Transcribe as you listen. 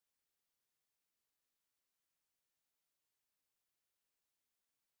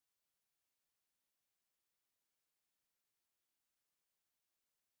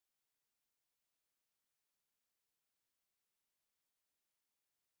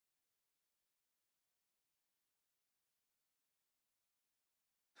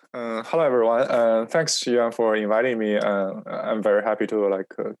Hello everyone. Thanks Jiang for inviting me. I'm very happy to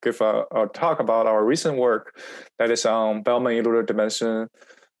give a talk about our recent work that is on Bellman Eluder dimension,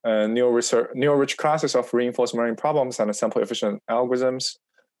 new rich classes of reinforcement learning problems and sample efficient algorithms.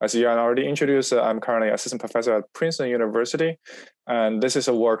 As Jiang already introduced, I'm currently assistant professor at Princeton University, and this is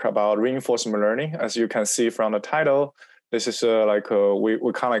a work about reinforcement learning. As you can see from the title, this is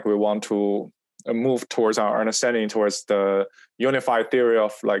we want to move towards our understanding towards the unified theory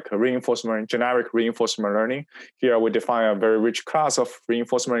of reinforcement, generic reinforcement learning. Here we define a very rich class of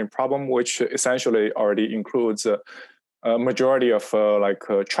reinforcement learning problem, which essentially already includes a majority of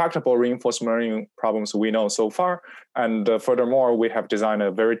tractable reinforcement learning problems we know so far. And furthermore, we have designed a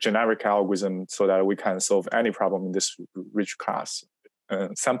very generic algorithm so that we can solve any problem in this rich class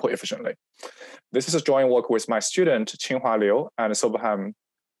sample efficiently. This is a joint work with my student, Qinghua Liu and Sobham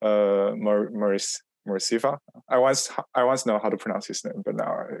Marisifa. I once know how to pronounce his name, but now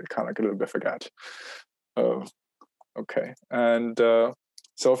I kind of a little bit forget. Okay, and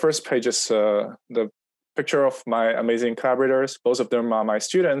so first page is the picture of my amazing collaborators. Both of them are my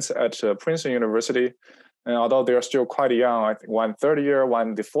students at Princeton University. And although they are still quite young, I think one third year,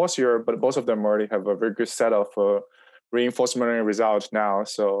 one the fourth year, but both of them already have a very good set of reinforcement learning results now.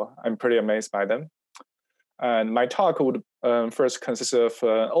 So I'm pretty amazed by them. And my talk would first consist of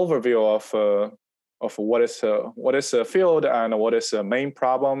an overview of what is a field and what is a main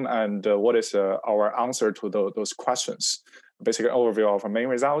problem and what is our answer to those questions. Basically, an overview of our main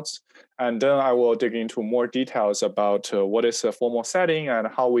results. And then I will dig into more details about what is a formal setting and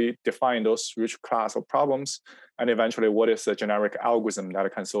how we define those rich class of problems. And eventually, what is a generic algorithm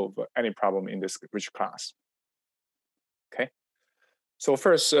that can solve any problem in this rich class. Okay. So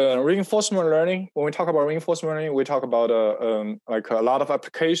first, reinforcement learning. When we talk about reinforcement learning, we talk about a lot of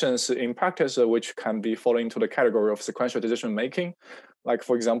applications in practice which can be falling into the category of sequential decision making. Like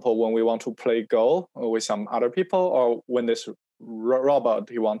for example, when we want to play Go with some other people, or when this robot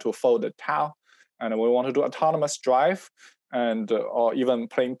he want to fold a towel, and we want to do autonomous drive, and or even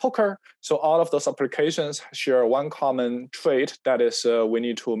playing poker. So all of those applications share one common trait, that is we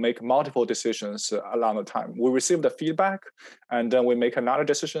need to make multiple decisions along the time. We receive the feedback, and then we make another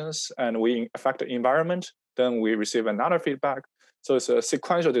decisions, and we affect the environment, then we receive another feedback. So it's a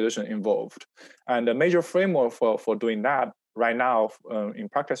sequential decision involved. And the major framework for doing that right now in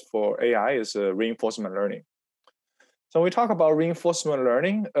practice for AI is reinforcement learning. So when we talk about reinforcement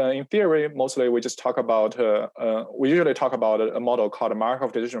learning, in theory, mostly we just talk about, we usually talk about a model called the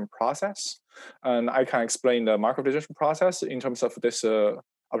Markov decision process. And I can explain the Markov decision process in terms of this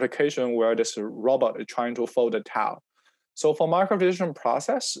application where this robot is trying to fold a towel. So for Markov decision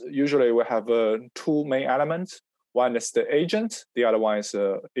process, usually we have two main elements. One is the agent, the other one is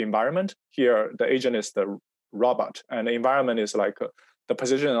the environment. Here, the agent is the robot, and the environment is like the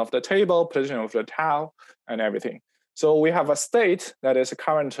position of the table, position of the towel, and everything. So we have a state that is a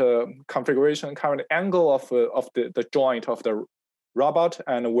current configuration, current angle of the joint of the robot,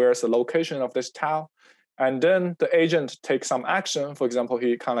 and where's the location of this towel. And then the agent takes some action. For example,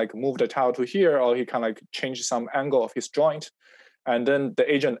 he can move the towel to here, or he can change some angle of his joint. And then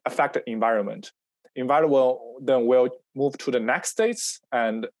the agent affect the environment. Environment will move to the next states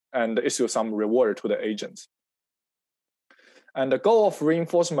and issue some reward to the agent. And the goal of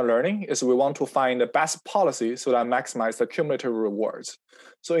reinforcement learning is we want to find the best policy so that maximize the cumulative rewards.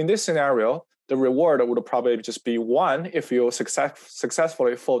 So in this scenario, the reward would probably just be 1 if you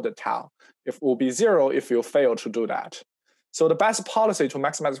successfully fold the towel. It will be 0 if you fail to do that. So the best policy to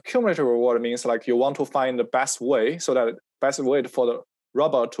maximize the cumulative reward means you want to find the best way, so that best way for the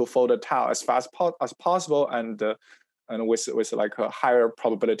robot to fold the towel as fast as possible and with a higher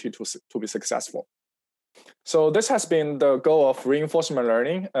probability to be successful. So this has been the goal of reinforcement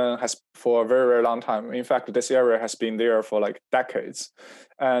learning has for a very, very long time. In fact, this area has been there for decades.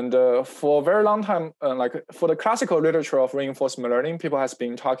 And for a very long time, for the classical literature of reinforcement learning, people has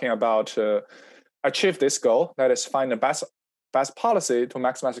been talking about achieve this goal, that is find the best policy to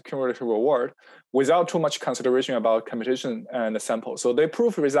maximize the cumulative reward without too much consideration about computation and the sample. So they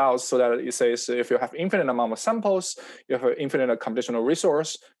prove results so that it says if you have infinite amount of samples, you have an infinite computational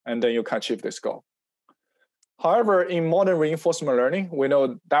resource, and then you can achieve this goal. However, in modern reinforcement learning, we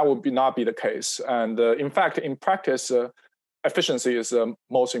know that would not be the case. And in fact, in practice, efficiency is the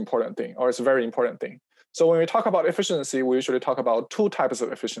most important thing, or it's a very important thing. So when we talk about efficiency, we usually talk about two types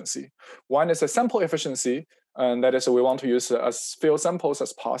of efficiency. One is a sample efficiency, and that is we want to use as few samples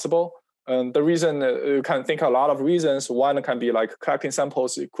as possible. And the reason, you can think a lot of reasons. One can be collecting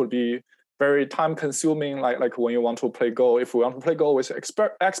samples. It could be very time consuming, like when you want to play Go. If we want to play Go with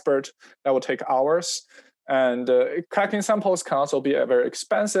expert, that will take hours. And collecting samples can also be very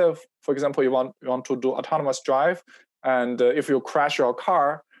expensive. For example, you want to do autonomous drive, and if you crash your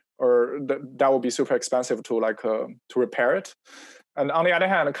car, or that would be super expensive to repair it. And on the other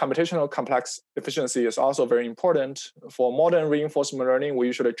hand, computational complex efficiency is also very important. For modern reinforcement learning, we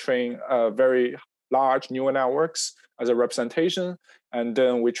usually train very large neural networks as a representation, and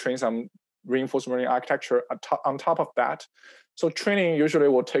then we train some reinforcement learning architecture on top of that. So training usually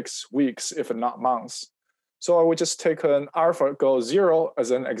will take weeks, if not months. So I would just take an AlphaGo 0 as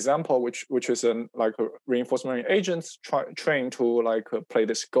an example, which is a reinforcement learning agents trained to play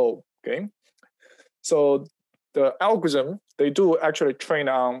this Go game. So the algorithm, they do actually train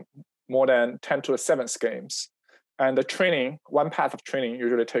on more than 10 to the 7th games. And the training, one path of training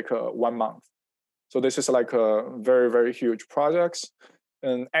usually take 1 month. So this is like a very, very huge projects.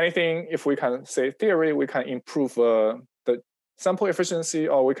 And anything, if we can say theory, we can improve the sample efficiency,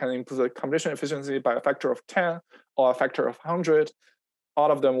 or we can improve the computation efficiency by a factor of 10 or a factor of 100.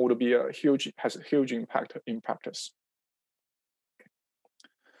 All of them would be has a huge impact in practice.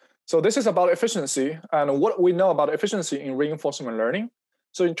 So this is about efficiency and what we know about efficiency in reinforcement learning.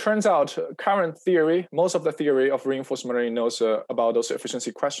 So it turns out current theory, most of the theory of reinforcement learning knows about those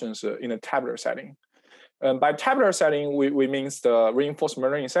efficiency questions in a tabular setting. And by tabular setting, we means the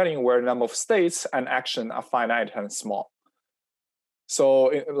reinforcement learning setting where the number of states and action are finite and small.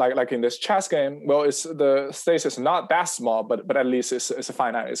 So like in this chess game, well, the states is not that small, but at least it's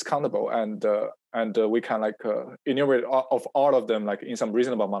finite, it's countable, and we can enumerate all of them in some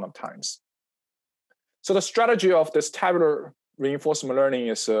reasonable amount of times. So the strategy of this tabular reinforcement learning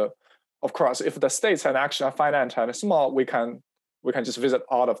is, of course, if the states and action are finite and small, we can just visit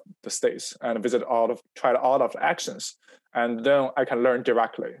all of the states and try all of the actions, and then I can learn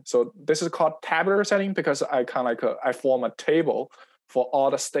directly. So this is called tabular setting because I I form a table for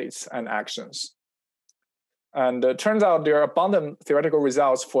all the states and actions. And it turns out there are abundant theoretical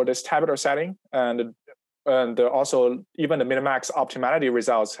results for this tabular setting, and also even the minimax optimality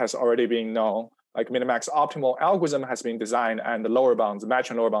results has already been known. Like minimax optimal algorithm has been designed, and the lower bounds,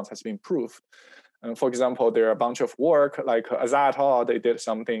 matching lower bounds, has been proved. And for example, there are a bunch of work like Azad et al. They did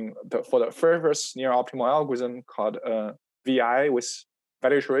something for the first near optimal algorithm called VI with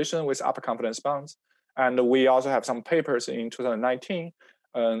value iteration with upper confidence bounds. And we also have some papers in 2019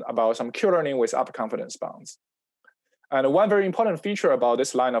 about some Q-learning with upper confidence bounds. And one very important feature about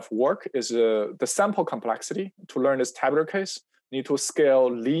this line of work is the sample complexity. To learn this tabular case, you need to scale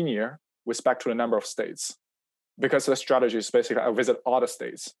linear with respect to the number of states, because the strategy is basically I visit all the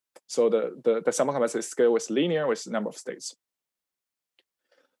states. So the sample complexity scale is linear with the number of states.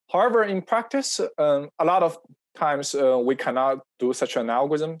 However, in practice, a lot of times we cannot do such an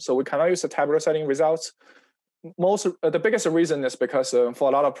algorithm, so we cannot use the tabular setting results. The biggest reason is because for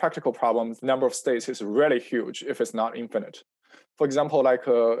a lot of practical problems, the number of states is really huge if it's not infinite. For example,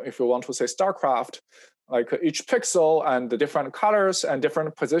 if you want to say StarCraft, each pixel and the different colors and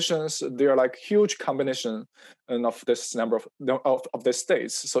different positions, they're huge combination of this number of the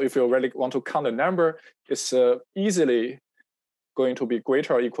states. So if you really want to count the number, it's easily going to be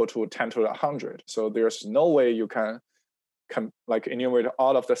greater or equal to 10 to the 100. So there's no way you can enumerate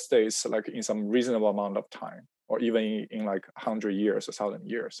all of the states in some reasonable amount of time, or even in 100 years, 1,000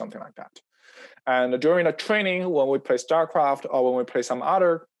 years, something like that. And during the training, when we play StarCraft or when we play some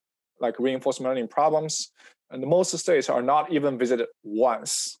other reinforcement learning problems, and most states are not even visited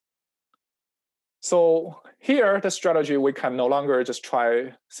once. So here, the strategy, we can no longer just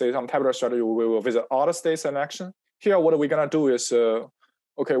try, say, some tabular strategy, we will visit all the states in action. Here, what we're gonna do is,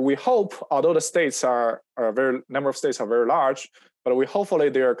 okay, we hope, although the states number of states are very large, but we hopefully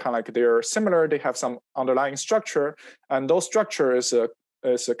they're they're similar, they have some underlying structure, and those structure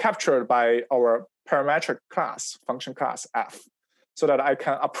is captured by our parametric class, function class F, so that I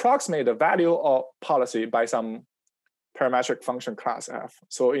can approximate the value of policy by some parametric function class F.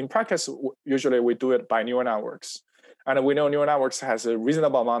 So in practice, usually we do it by neural networks. And we know neural networks has a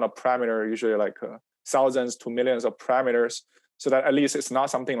reasonable amount of parameter, usually thousands to millions of parameters, so that at least it's not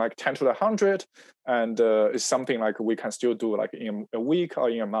something 10 to the 100, and it's something we can still do in a week or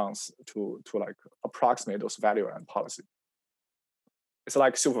in a month to approximate those value and policy. It's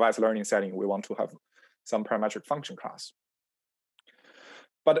like supervised learning setting. We want to have some parametric function class.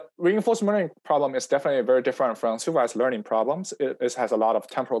 But reinforcement learning problem is definitely very different from supervised learning problems. It has a lot of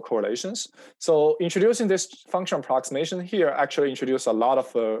temporal correlations. So introducing this function approximation here actually introduced a lot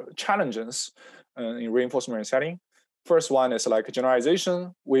of challenges in reinforcement learning setting. First one is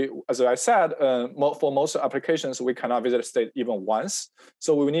generalization. As I said, for most applications, we cannot visit a state even once.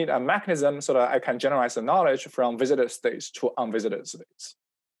 So we need a mechanism so that I can generalize the knowledge from visited states to unvisited states.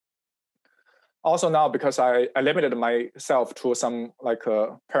 Also now, because I limited myself to some like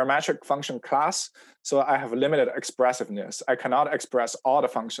a parametric function class, so I have limited expressiveness. I cannot express all the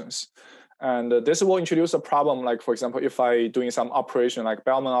functions. And this will introduce a problem, like, for example, if I doing some operation like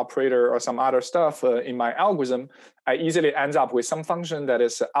Bellman operator or some other stuff in my algorithm, I easily end up with some function that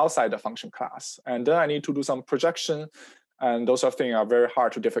is outside the function class. And then I need to do some projection, and those sort of things are very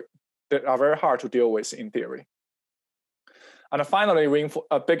hard to deal with in theory. And finally,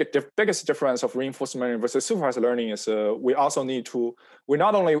 biggest difference of reinforcement learning versus supervised learning is we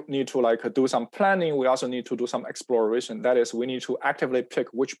not only need to like do some planning, we also need to do some exploration. That is, we need to actively pick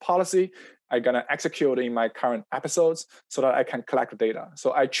which policy I'm gonna execute in my current episodes so that I can collect data.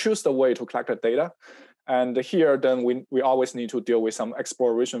 So I choose the way to collect the data. And here, then we always need to deal with some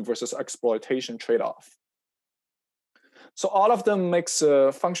exploration versus exploitation trade-off. So all of them makes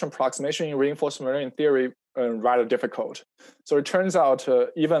function approximation in reinforcement learning theory rather difficult. So it turns out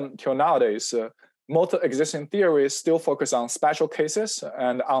even till nowadays, most existing theories still focus on special cases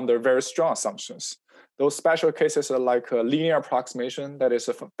and on their very strong assumptions. Those special cases are like a linear approximation, that is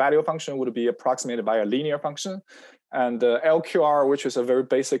a value function would be approximated by a linear function, and LQR, which is a very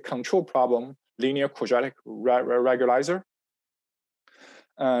basic control problem, linear quadratic regularizer.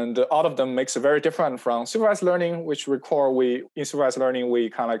 And all of them makes it very different from supervised learning, which in supervised learning, we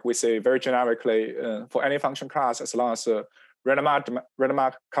kind of like we say very generically for any function class, as long as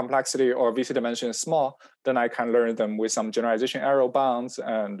remark complexity or VC dimension is small, then I can learn them with some generalization error bounds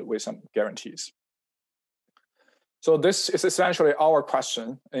and with some guarantees. So this is essentially our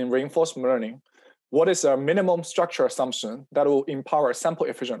question in reinforcement learning. What is a minimum structure assumption that will empower sample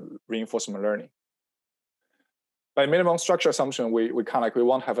efficient reinforcement learning? By minimum structure assumption, we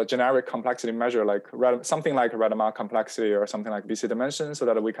want to have a generic complexity measure like something like Remark complexity or something like VC dimension, so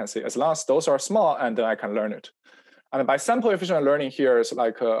that we can say as long as those are small, and then I can learn it. And by sample efficient learning here is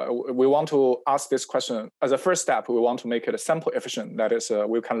like we want to ask this question as a first step. We want to make it sample efficient. That is,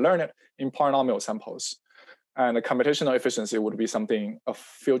 we can learn it in polynomial samples. And the computational efficiency would be something of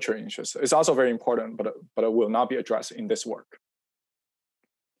future interest. It's also very important, but it will not be addressed in this work.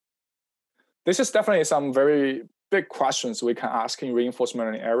 This is definitely some very big questions we can ask in reinforcement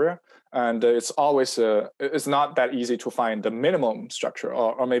learning area. And it's always, it's not that easy to find the minimum structure,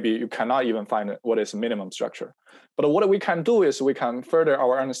 or maybe you cannot even find what is minimum structure. But what we can do is we can further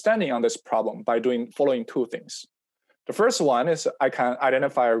our understanding on this problem by following two things. The first one is I can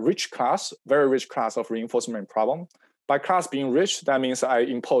identify a rich class, very rich class of reinforcement learning problem. By class being rich, that means I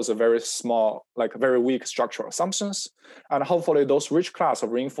impose a very small, like very weak structural assumptions. And hopefully those rich class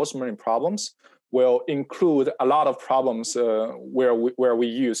of reinforcement learning problems will include a lot of problems where we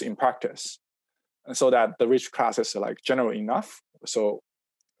use in practice. And so that the rich class is like general enough. So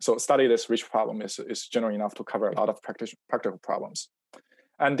study this rich problem is general enough to cover a lot of practical problems.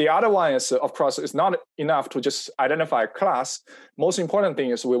 And the other one is, of course, it's not enough to just identify a class. Most important thing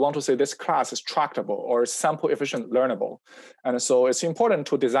is we want to say this class is tractable or sample efficient learnable. And so it's important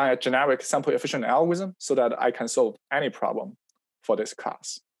to design a generic sample efficient algorithm so that I can solve any problem for this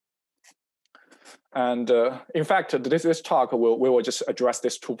class. And in fact, this talk, we will just address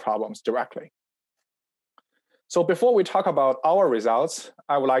these two problems directly. So before we talk about our results,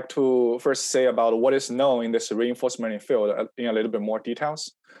 I would like to first say about what is known in this reinforcement learning field in a little bit more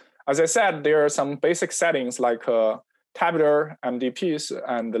details. As I said, there are some basic settings like tabular MDPs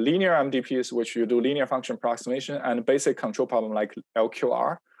and the linear MDPs, which you do linear function approximation, and basic control problem like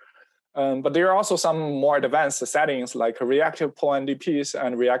LQR. But there are also some more advanced settings like reactive POMDPs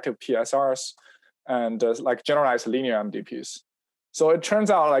and reactive PSRs, and like generalized linear MDPs. So it turns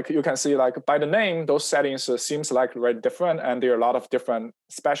out, like you can see, like by the name, those settings seems like very different, and there are a lot of different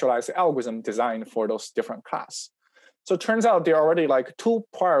specialized algorithms designed for those different class. So it turns out there are already like two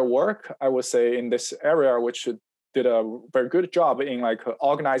prior work, I would say, in this area, which did a very good job in like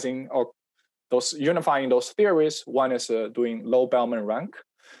organizing or unifying those theories. One is doing low Bellman rank.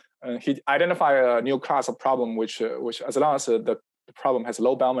 He identified a new class of problem, which as long as the problem has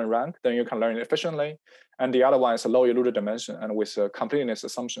low Bellman rank, then you can learn it efficiently. And the other one is a low Eluder dimension, and with a completeness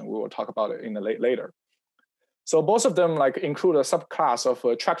assumption, we will talk about it in the later. So both of them like include a subclass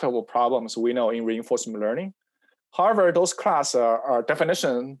of tractable problems we know in reinforcement learning. However, those class are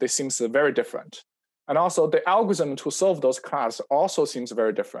definition, they seems very different. And also the algorithm to solve those class also seems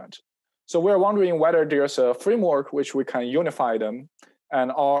very different. So we're wondering whether there's a framework which we can unify them,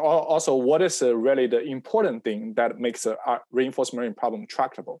 and also what is really the important thing that makes a reinforcement learning problem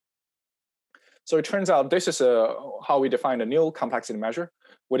tractable. So it turns out this is how we define a new complexity measure.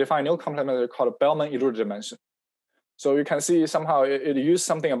 We define a new complexity measure called Bellman Eluder dimension. So you can see somehow it uses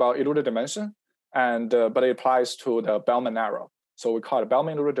something about Eluder dimension, and but it applies to the Bellman arrow. So we call it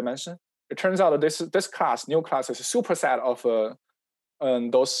Bellman Eluder dimension. it turns out that this class, new class, is a superset of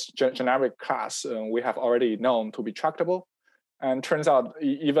those generic class we have already known to be tractable. And turns out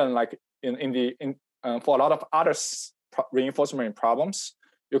even like for a lot of other reinforcement problems,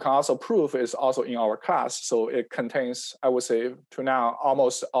 you can also prove it's also in our class. So it contains, I would say, to now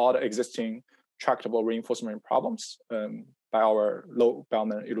almost all the existing tractable reinforcement problems by our low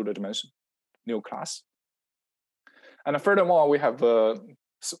Bellman Eluder dimension new class. And furthermore, we have a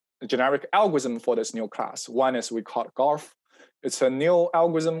generic algorithm for this new class. One is we call it golf. It's a new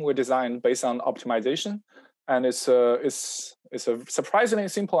algorithm we designed based on optimization, and it's a surprisingly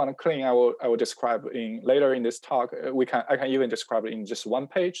simple and clean. I will describe later in this talk. I can even describe it in just one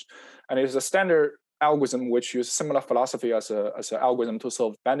page, and it's a standard algorithm which uses similar philosophy as an algorithm to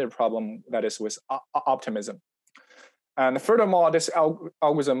solve bandit problem, that is with optimism. And furthermore, this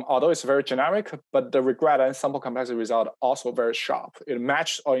algorithm, although it's very generic, but the regret and sample complexity result are also very sharp. It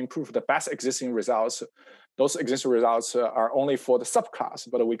matches or improves the best existing results. Those existing results are only for the subclass,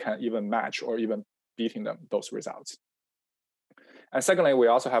 but we can even match or even beating them, those results. And secondly, we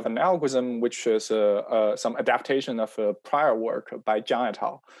also have an algorithm which is some adaptation of prior work by Jiang et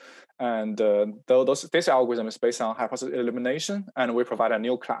al. And this algorithm is based on hypothesis elimination, and we provide a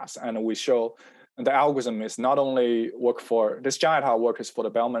new class, and we show the algorithm is not only work for this Jiang et al. Work is for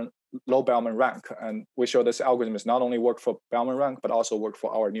the low Bellman rank, and we show this algorithm is not only work for Bellman rank, but also work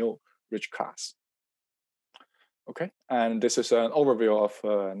for our new rich class. Okay, and this is an overview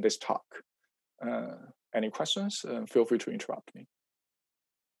of this talk. Any questions? Feel free to interrupt me.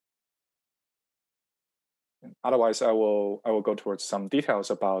 Otherwise, I will go towards some details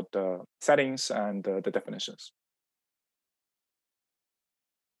about the settings and the definitions.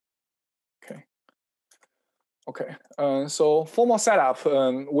 Okay, so formal setup,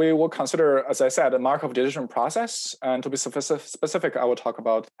 we will consider, as I said, a Markov decision process. And to be specific, I will talk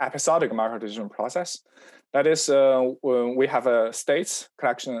about episodic Markov decision process. That is, we have a states,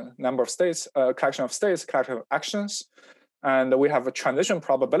 number of states, collection of states, collection of actions. And we have a transition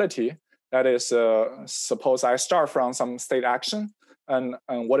probability. That is, suppose I start from some state action, and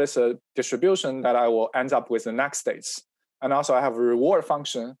what is a distribution that I will end up with the next states. And also I have a reward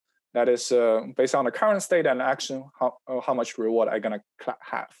function that is based on the current state and action, how much reward I'm gonna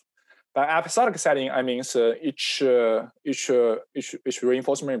have. By episodic setting, I mean each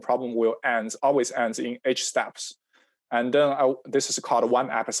reinforcement problem will always ends in H steps. And then this is called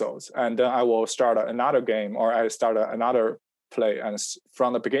one episode. And then I will start another game, or I start another play and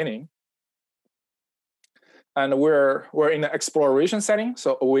from the beginning. And we're in the exploration setting,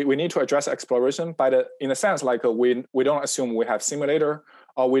 so we need to address exploration in a sense like we don't assume we have simulator,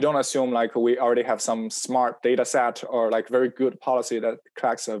 or we don't assume like we already have some smart data set or like very good policy that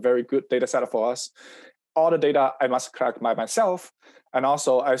collects a very good data set for us. All the data I must collect by myself, and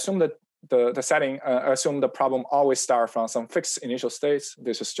also I assume that the setting assume the problem always start from some fixed initial states.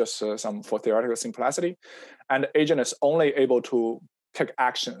 This is just some for theoretical simplicity, and the agent is only able to pick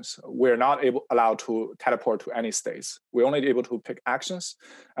actions. We're not allowed to teleport to any states. We're only able to pick actions,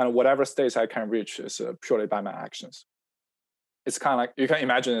 and whatever states I can reach is purely by my actions. It's kind of like, you can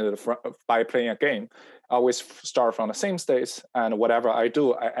imagine it by playing a game. I always start from the same states, and whatever I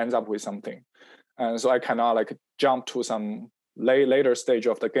do, I end up with something. And so I cannot like jump to some later stage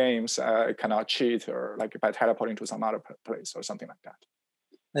of the games. I cannot cheat or like by teleporting to some other place or something like that.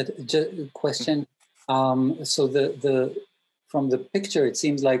 But just a question. So from the picture, it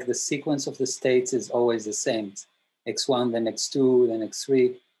seems like the sequence of the states is always the same. X1, then X2, then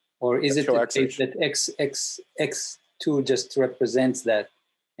X3, or is it the case that X2 just represents that,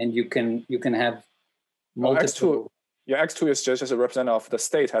 and you can have multiple? X2, yeah, X2 is just a representative of the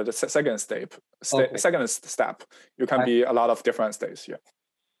state as the second step. Okay. Second step, you can be a lot of different states. Yeah.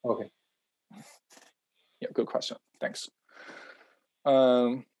 Okay. Yeah, good question. Thanks.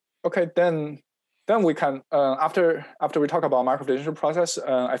 Okay, then we can after we talk about Markov decision process,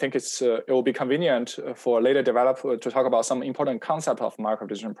 I think it will be convenient for later developer to talk about some important concept of Markov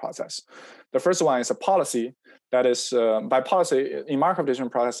decision process. The first one is a policy. That is, by policy in Markov decision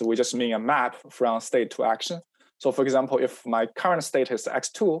process, we just mean a map from state to action. So for example, if my current state is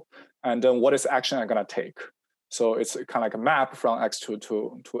X2, and then what is action I'm gonna take? So it's kind of like a map from X2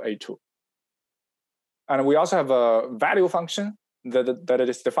 to A2. And we also have a value function that it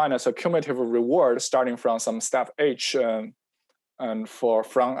is defined as a cumulative reward starting from some step H and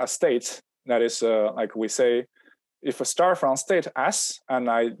from a state that is like we say, if I start from state S and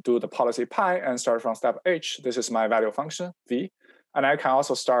I do the policy pi and start from step H, this is my value function V. And I can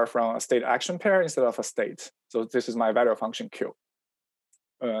also start from a state action pair instead of a state. So this is my value function Q.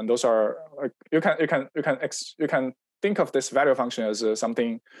 And those are like, you can think of this value function as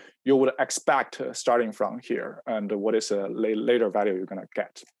something you would expect starting from here, and what is a later value you're going to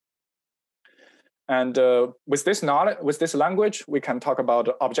get. And with this knowledge, with this language, we can talk about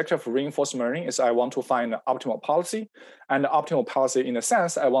the objective of reinforcement learning is I want to find the optimal policy. And the optimal policy, in a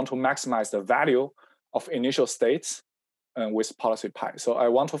sense, I want to maximize the value of initial states with policy pi. So I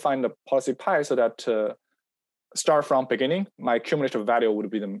want to find the policy pi so that start from beginning, my cumulative value would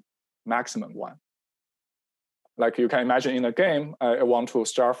be the maximum one. Like you can imagine in a game, I want to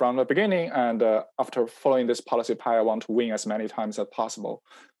start from the beginning, and after following this policy pi, I want to win as many times as possible.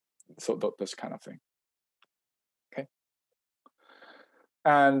 So this kind of thing. Okay.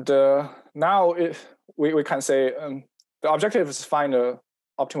 And now we can say the objective is to find the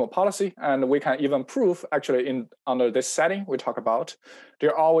optimal policy, and we can even prove actually under this setting we talk about,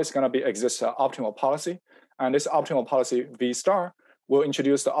 there always going to exist an optimal policy, and this optimal policy V star will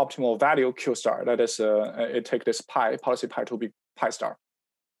introduce the optimal value Q star. That is, it take this policy pi to be pi star.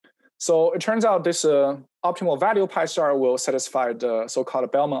 So it turns out this optimal value pi star will satisfy the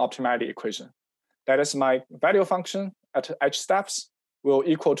so-called Bellman optimality equation. That is, my value function at h steps will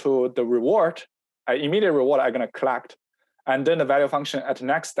equal to the reward, immediate reward I'm going to collect, and then the value function at the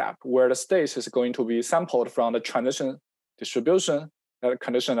next step, where the state is going to be sampled from the transition distribution that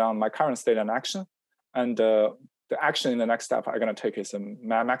conditioned on my current state and action, and the action in the next step I'm going to take is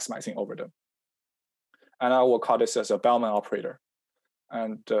maximizing over them. And I will call this as a Bellman operator.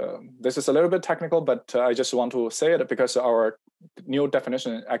 And this is a little bit technical, but I just want to say it because our new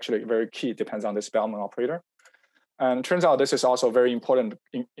definition actually very key, depends on this Bellman operator. And it turns out this is also very important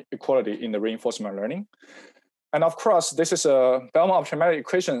equality in the reinforcement learning. And of course, this is a Bellman optimality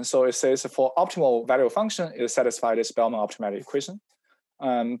equation. So it says for optimal value function, it satisfies this Bellman optimality equation.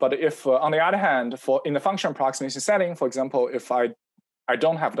 But if, on the other hand, in the function approximation setting, for example, if I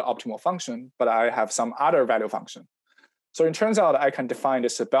don't have the optimal function, but I have some other value function, so it turns out I can define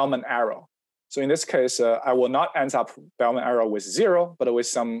this Bellman arrow. So in this case, I will not end up Bellman arrow with 0, but with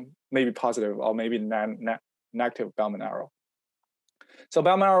some maybe positive or maybe negative Bellman arrow. So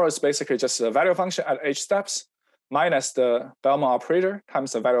Bellman arrow is basically just a value function at h steps minus the Bellman operator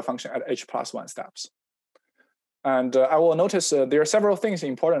times the value function at h plus 1 steps. And I will notice there are several things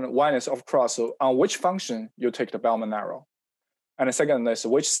important. One is, of course, on which function you take the Bellman arrow. And the second is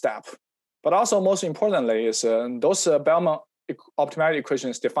which step. But also, most importantly, is those Bellman optimality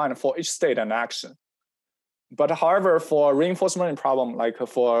equations defined for each state and action. But however, for reinforcement learning problem, like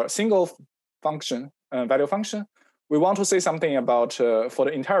for single function, value function, we want to say something about for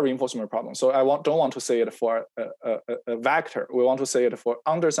the entire reinforcement problem. So I don't want to say it for a vector. We want to say it for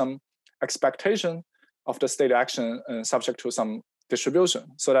under some expectation of the state action subject to some distribution,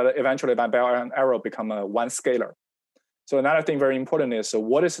 so that eventually my Bellman arrow become a one scalar. So another thing very important is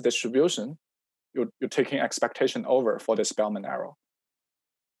what is the distribution you're taking expectation over for this Bellman arrow,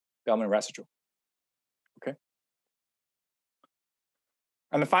 Bellman residue. Okay.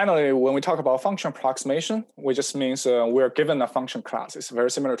 And finally, when we talk about function approximation, which just means we're given a function class. It's very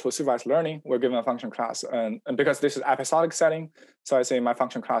similar to supervised learning. We're given a function class, and because this is episodic setting, so I say my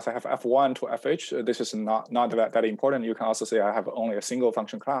function class I have f1 to fh. This is not that important. You can also say I have only a single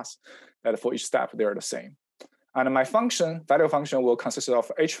function class that for each step they're the same. And my value function will consist of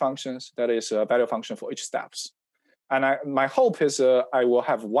h functions, that is a value function for each steps. And my hope is I will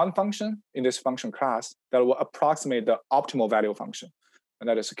have one function in this function class that will approximate the optimal value function, and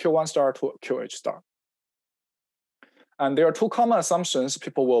that is q1 star to qh star. And there are two common assumptions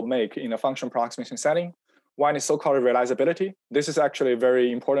people will make in a function approximation setting. One is so-called realizability. This is actually a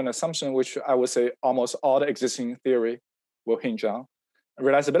very important assumption, which I would say almost all the existing theory will hinge on.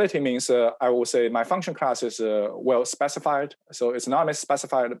 Realizability means I will say my function class is well specified. So it's not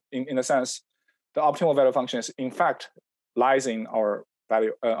misspecified in a sense. The optimal value function is in fact lies in our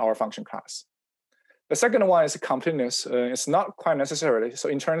function class. The second one is completeness. It's not quite necessarily. So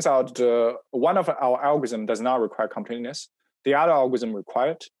it turns out one of our algorithm does not require completeness. The other algorithm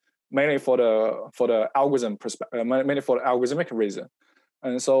require it, mainly for the algorithm mainly for the algorithmic reason.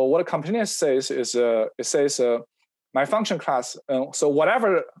 And so what completeness says is it says my function class, so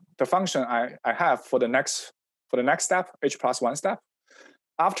whatever the function I have for the next step, h plus 1 step,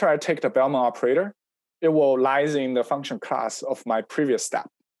 after I take the Bellman operator, it will lies in the function class of my previous step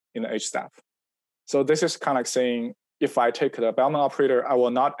in the h step. So this is kind of like saying, if I take the Bellman operator, I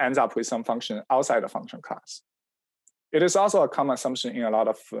will not end up with some function outside the function class. It is also a common assumption in a lot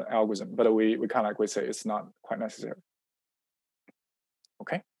of algorithms, but we kind of like we say it's not quite necessary.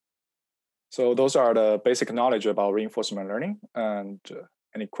 Okay. So those are the basic knowledge about reinforcement learning. And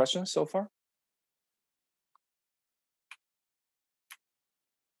any questions so far?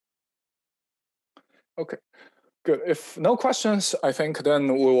 Okay. Good. If no questions, I think then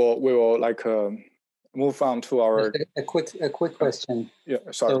we will like move on to our a quick question. Yeah,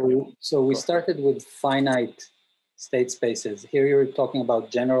 sorry. So we started with finite state spaces. Here you're talking about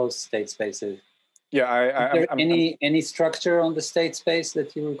general state spaces. Yeah, Is there any structure on the state space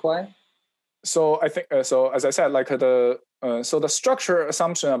that you require? So I think so. As I said, like the structure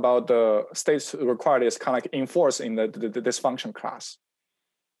assumption about the states required is kind of like enforced in this function class.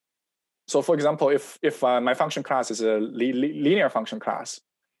 So for example, if my function class is a linear function class,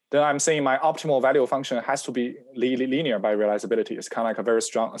 then I'm saying my optimal value function has to be linear by realizability. It's kind of like a very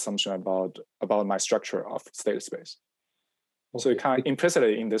strong assumption about my structure of state space. Okay. So it kind of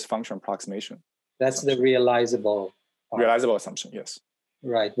implicitly in this function approximation. That's assumption. The realizable part. Realizable assumption, yes.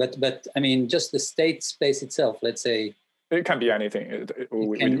 Right, but I mean, just the state space itself. Let's say it can be anything.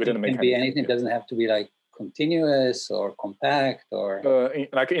 We didn't make it can be anything. It doesn't have to be like continuous or compact or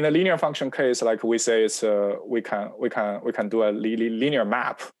like in a linear function case, like we say it's we can do a linear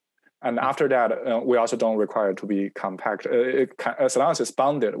map, and after that we also don't require it to be compact. As long as it's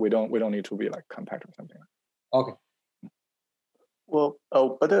bounded, we don't need to be like compact or something. Okay. Well,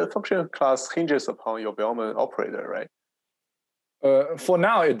 but the function class hinges upon your Bellman operator, right? For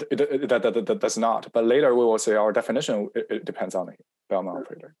now, it does not. But later we will say our definition it depends on the Bellman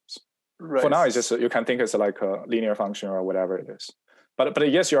operator. Right. For now, it's just you can think it's like a linear function or whatever it is. But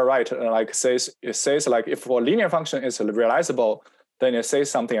yes, you're right. Like it says like if for linear function is realizable, then it says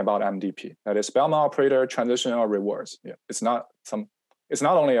something about MDP. That is Bellman operator, transition, or rewards. Yeah, it's not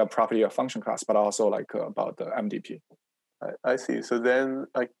only a property of function class, but also like about the MDP. I see. So then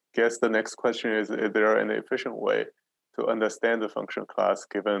I guess the next question is there an efficient way to understand the function class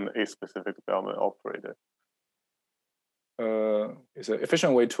given a specific Bellman operator? Is an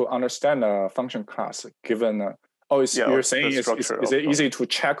efficient way to understand a function class given you're saying is it easy to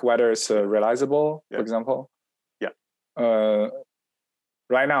check whether it's realizable, for example? Yeah.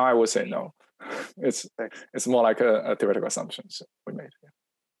 Right now I would say no. It's more like a theoretical assumptions we made. Yeah.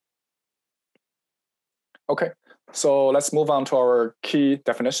 Okay, so let's move on to our key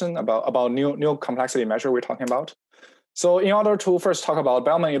definition about new complexity measure we're talking about. So in order to first talk about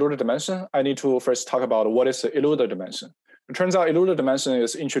Bellman Eluder dimension, I need to first talk about what is the Eluder dimension. It turns out Eluder dimension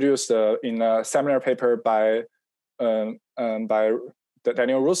is introduced in a seminar paper by Daniel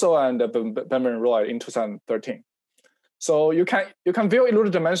Russo and Bellman Roy in 2013. So you can view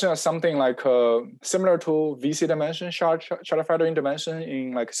Eluder dimension as something like similar to VC dimension, shard factoring dimension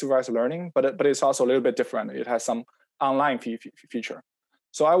in like supervised learning, but it's also a little bit different. It has some online feature.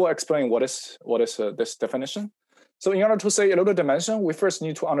 So I will explain what is this definition. So in order to say Eluder dimension, we first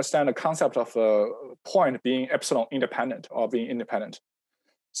need to understand the concept of a point being epsilon independent or being independent.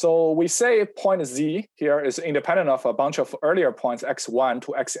 So we say point Z here is independent of a bunch of earlier points x1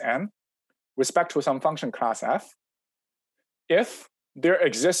 to xn, respect to some function class f, if there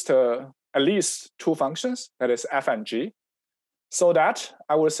exist at least two functions, that is f and g, so that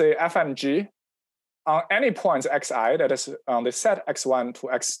I would say f and g on any points xi, that is on the set x1 to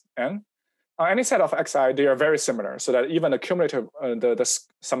xn, on any set of xi, they are very similar, so that even the cumulative, the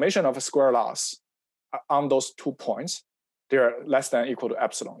summation of a square loss on those 2 points, they are less than or equal to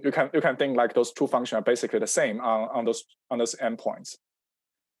epsilon. You can think like those two functions are basically the same on those endpoints.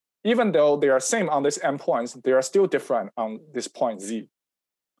 Even though they are same on these endpoints, they are still different on this point z.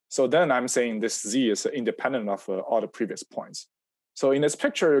 So then I'm saying this z is independent of all the previous points. So in this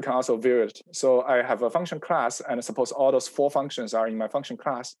picture, you can also view it. So I have a function class, and suppose all those 4 functions are in my function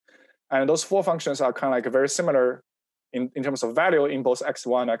class. And those 4 functions are kind of like very similar in terms of value in both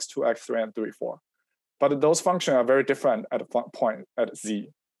x1, x2, x3, and 3, 4. But those functions are very different at a point at z.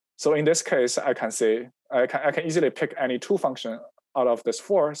 So in this case, I can say, I can easily pick any 2 functions out of this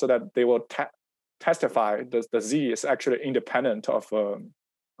 4 so that they will testify that the z is actually independent of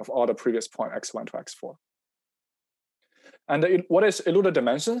all the previous point x1 to x4. And what is Eluder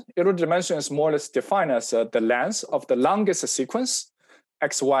dimension? Eluder dimension is more or less defined as the length of the longest sequence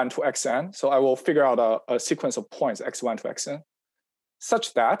x1 to xn. So I will figure out a sequence of points x1 to xn,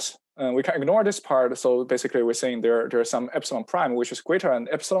 such that we can ignore this part. So basically we're saying there's some epsilon prime which is greater than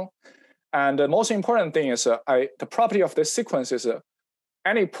epsilon. And the most important thing is the property of this sequence is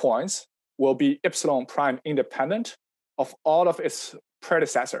any points will be epsilon prime independent of all of its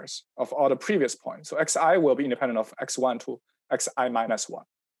predecessors, of all the previous points. So xi will be independent of x1 to xi minus 1.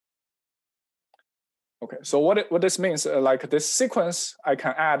 Okay, so what this means, like this sequence I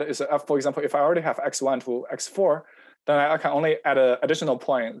can add is, for example, if I already have x1 to x4, then I can only add an additional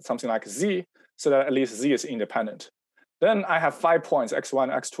point, something like z, so that at least z is independent. Then I have 5 points,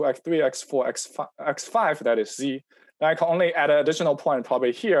 x1, x2, x3, x4, x5, that is z. then I can only add an additional point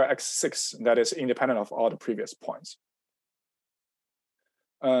probably here, x6, that is independent of all the previous points.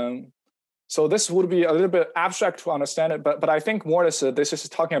 So this would be a little bit abstract to understand it, but I think more this is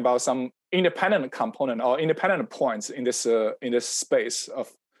talking about some independent component or independent points in this space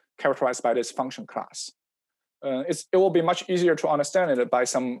of characterized by this function class. It will be much easier to understand it by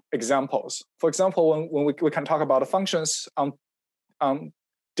some examples. For example, when we can talk about the functions on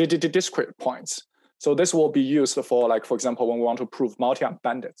discrete points. So this will be used for, like, for example, when we want to prove multi-arm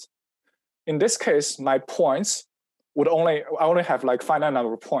bandits. In this case, my points I only have like finite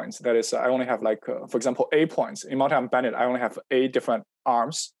number of points. That is, I only have like, for example, A points. In multi-arm bandit, I only have A different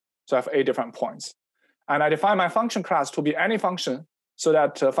arms. So I have A different points. And I define my function class to be any function so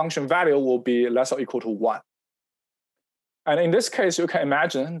that function value will be less or equal to 1. And in this case, you can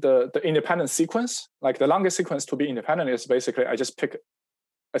imagine the independent sequence, like the longest sequence to be independent is basically I just pick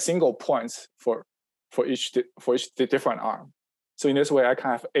a single point for each different arm. So in this way, I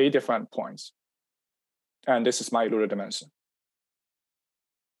can have A different points. And this is my Eluder dimension.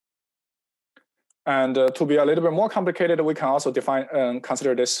 And to be a little bit more complicated, we can also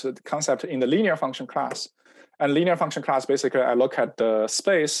consider this concept in the linear function class. And linear function class, basically, I look at the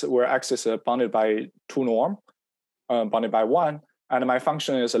space where x is bounded by 2 norm, bounded by 1. And my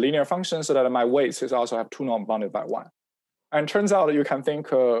function is a linear function so that my weights is also have 2 norm bounded by 1. And it turns out you can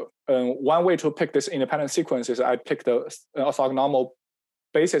think one way to pick this independent sequence is I pick the orthogonal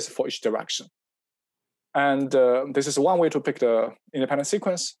basis for each direction. And this is one way to pick the independent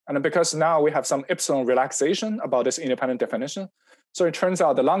sequence. And because now we have some epsilon relaxation about this independent definition, so it turns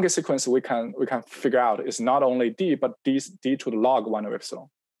out the longest sequence we can figure out is not only d, but d to the log 1 of epsilon.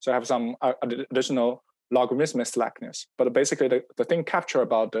 So I have some additional logarithmic slackness. But basically, the thing captured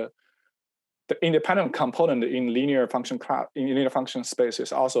about the independent component in linear function class in linear function space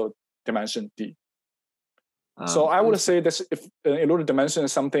is also dimension d. So I would say this: if Eluder dimension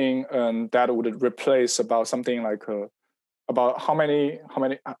is something that would replace about something like about how many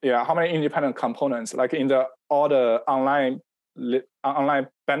independent components, like in all the online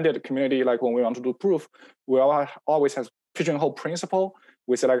bandit community, like when we want to do proof, we always have pigeonhole principle.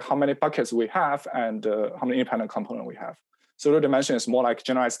 We say like how many buckets we have and how many independent components we have. So Eluder dimension is more like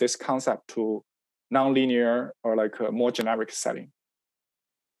generalize this concept to nonlinear or like a more generic setting.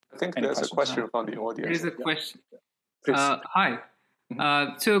 I think there's a question from the audience. There is a question. Please. Hi.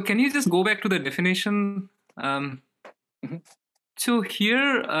 So can you just go back to the definition? So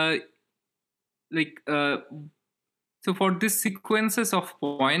here, so for these sequences of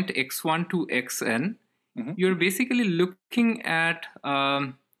point x1 to xn, you're basically looking at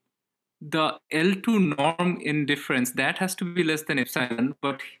the L2 norm in difference. That has to be less than epsilon.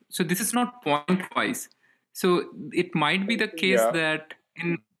 But so this is not point-wise. So it might be the case that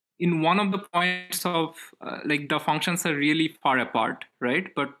in one of the points of like the functions are really far apart, right?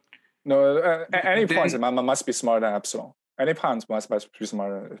 But no, any points must be smaller than epsilon. Any points must be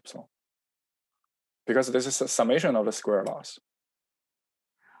smaller than epsilon, because this is a summation of the square laws.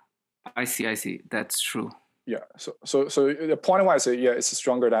 I see. That's true. Yeah. So the point-wise, it's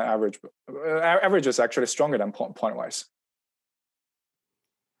stronger than average. Average is actually stronger than point-wise.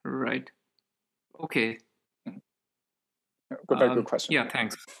 Right. Okay. Very good question. Yeah,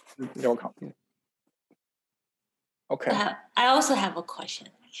 thanks. You're welcome. Okay. I also have a question,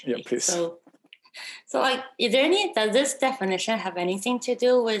 actually. Yeah, please. So like, does this definition have anything to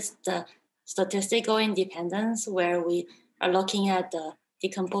do with the statistical independence, where we are looking at the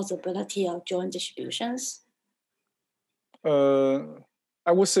decomposability of joint distributions?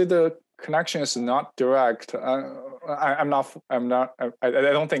 I would say the connection is not direct. I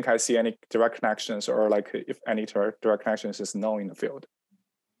don't think I see any direct connections, or like if any direct connections is known in the field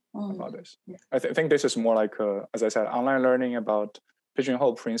about this. I think this is more like, as I said, online learning about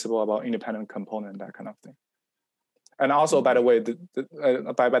pigeonhole principle, about independent component, that kind of thing. And also, by the way,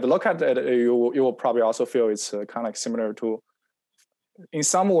 by the look at it, you will probably also feel it's kind of like similar to, in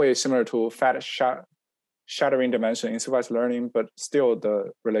some way, similar to fat shattering dimension in supervised learning, but still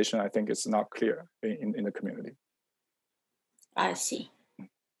the relation, I think, is not clear in the community. I see.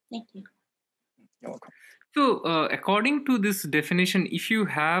 Thank you. You're welcome. So according to this definition, if you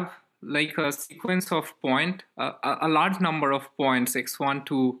have like a sequence of point, a large number of points, x1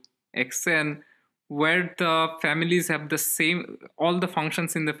 to xn, where the families have the same, all the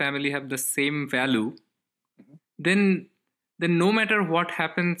functions in the family have the same value, then no matter what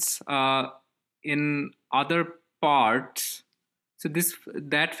happens in other parts, so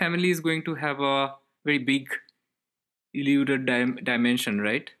that family is going to have a very big Eluder dimension,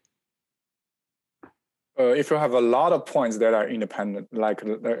 right? If you have a lot of points that are independent, like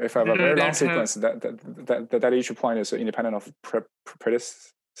if I have a very long sequence that each point is independent of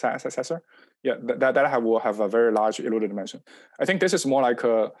predecessor, yeah, that will have a very large eluded dimension. I think this is more like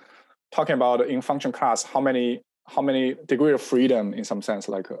talking about in function class how many degree of freedom in some sense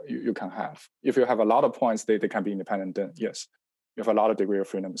like you can have. If you have a lot of points, they can be independent. Then yes, you have a lot of degree of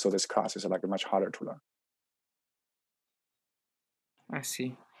freedom. So this class is like much harder to learn. I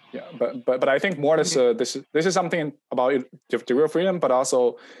see. Yeah, but I think more this is something about degree of freedom, but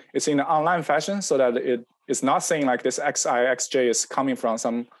also it's in an online fashion so that it's not saying like this xi xj is coming from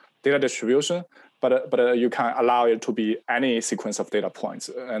some data distribution, but you can allow it to be any sequence of data points,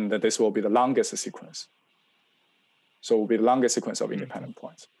 and this will be the longest sequence. So it will be the longest sequence of independent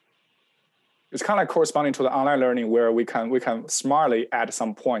points. It's kind of like corresponding to the online learning where we can smartly add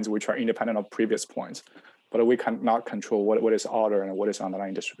some points which are independent of previous points, but we cannot control what is order and what is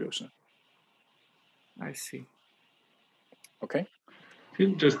underlying distribution. I see. Okay.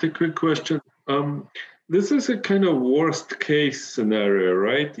 Just a quick question. This is a kind of worst case scenario,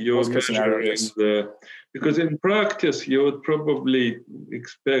 right? You're worst case scenario, yes. Because in practice, you would probably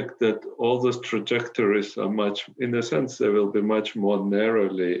expect that all those trajectories are in a sense, they will be much more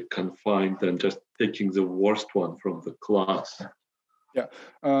narrowly confined than just taking the worst one from the class. Yeah,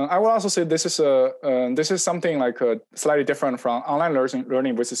 I will also say this is something like slightly different from online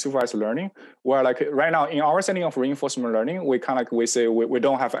learning versus supervised learning, where like right now in our setting of reinforcement learning, we say we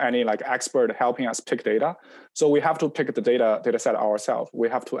don't have any like expert helping us pick data, so we have to pick the data set ourselves. We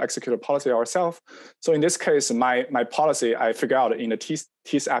have to execute a policy ourselves. So in this case, my policy I figure out in the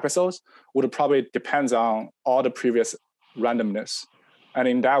TEAS episodes would probably depends on all the previous randomness, and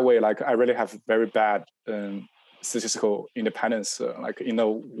in that way, like I really have very bad statistical independence, like in the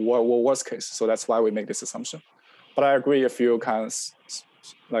worst case. So that's why we make this assumption. But I agree if you can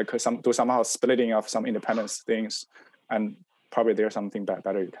like do somehow splitting of some independence things, and probably there's something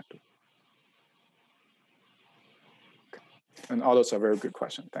better you can do. Okay. And all those are very good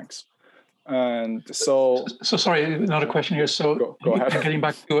questions. Thanks. And so sorry, another question here. So go ahead. Getting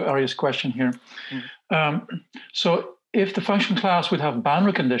back to Arya's question here. So if the function class would have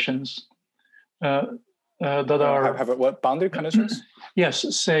boundary conditions, that are have what boundary conditions? Yes,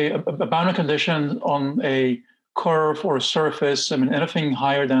 say a boundary condition on a curve or a surface. I mean, anything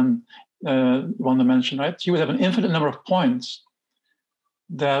higher than one dimension, right? You would have an infinite number of points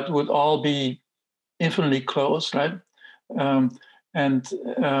that would all be infinitely close, right? Where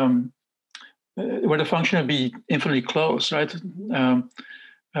the function would be infinitely close, right?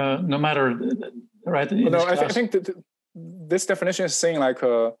 No matter, right? No, I think that this definition is saying like.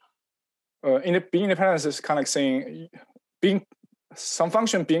 Being independent is kind of like saying being some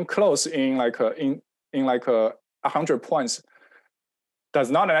function being close in like 100 points does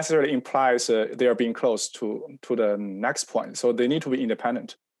not necessarily imply they are being close to the next point. So they need to be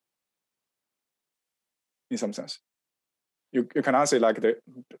independent in some sense. You cannot say like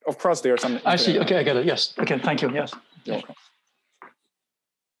of course there are some. I see. Okay, I get it. Yes. Okay. Thank you. Yes. You're welcome.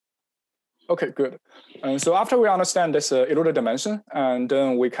 Okay, good. And so after we understand this eluded dimension, and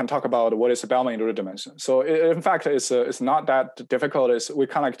then we can talk about what is a Bellman eluded dimension. So in fact, it's not that difficult. We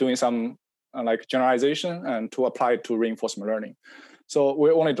kind of like doing some like generalization and to apply it to reinforcement learning. So we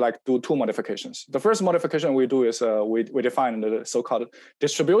only like do two modifications. The first modification we do is we define the so-called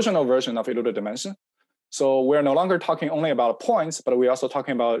distributional version of eluded dimension. So we're no longer talking only about points, but we're also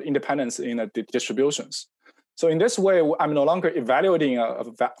talking about independence in the distributions. So in this way, I'm no longer evaluating a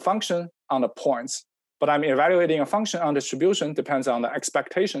function on the points, but I'm evaluating a function on distribution depends on the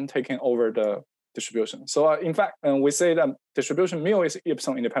expectation taking over the distribution. So in fact, we say that distribution mu is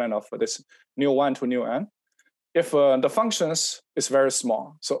ipsilon independent of this nu1 to nu(n). If the functions is very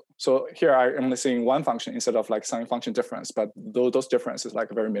small, so here I am only seeing one function instead of like some function difference, but those differences like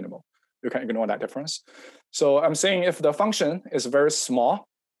very minimal. You can ignore that difference. So I'm saying if the function is very small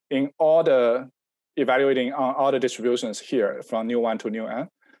in all the evaluating on all the distributions here from nu1 to nu(n),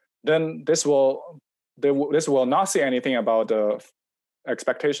 then this will not say anything about the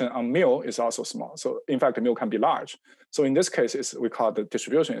expectation on mu is also small. So in fact, mu can be large. So in this case, we call the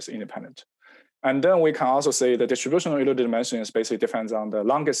distribution is independent. And then we can also say the distributional eluded dimension is basically depends on the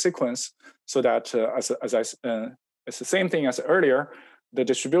longest sequence, so that it's the same thing as earlier. The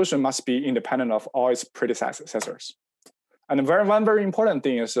distribution must be independent of all its predecessors. And one very important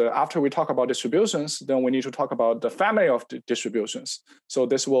thing is after we talk about distributions, then we need to talk about the family of distributions. So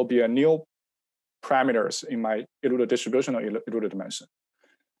this will be a new parameters in my distributional eluded dimension.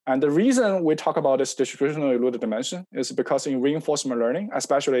 And the reason we talk about this distributional eluded dimension is because in reinforcement learning,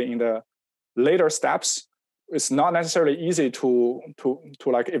 especially in the later steps, it's not necessarily easy to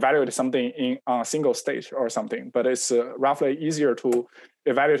like evaluate something in a single state or something, but it's roughly easier to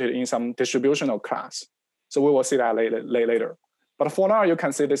evaluate it in some distributional class. So we will see that later. But for now, you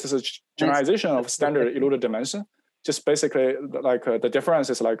can see this is a generalization of standard Eluder dimension. Just basically like the difference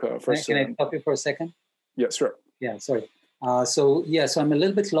is like first. Can I stop you for a second? Yeah, sure. Yeah, sorry. So I'm a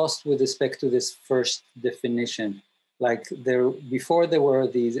little bit lost with respect to this first definition. Like before there were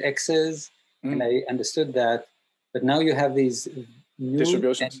these X's, and I understood that, but now you have these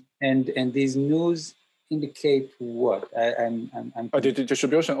distributions, and these news indicate what? I'm the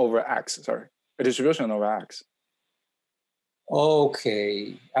distribution over X. Sorry, a distribution over X.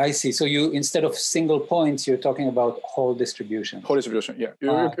 Okay, I see. So you, instead of single points, you're talking about whole distribution. Whole distribution, yeah.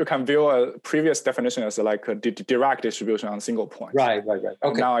 You can view a previous definition as like a direct distribution on single points. Right. Okay.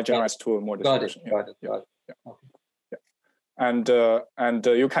 And now I generalize to more distribution. Got it. Okay. And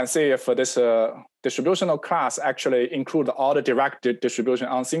you can see if this distributional class actually include all the direct distribution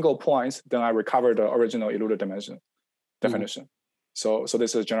on single points, then I recover the original Eluder dimension definition. So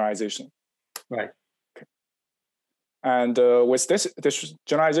this is generalization. Right. And with this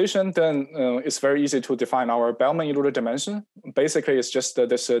generalization, then it's very easy to define our Bellman Eluder dimension. Basically, it's just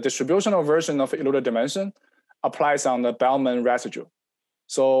this distributional version of Eluder dimension applies on the Bellman residue.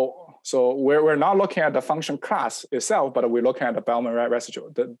 So we're not looking at the function class itself, but we're looking at the Bellman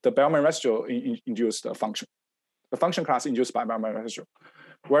residue. The Bellman residue induced the function. The function class induced by Bellman residue,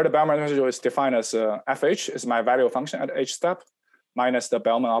 where the Bellman residue is defined as fh is my value function at each step minus the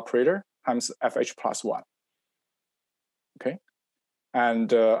Bellman operator times fh plus 1. Okay,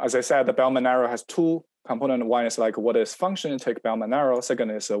 and as I said, the Bellman arrow has two components. One is like what is function, you take Bellman arrow.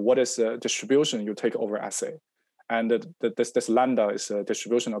 Second is what is distribution, you take over SA. And this lambda is a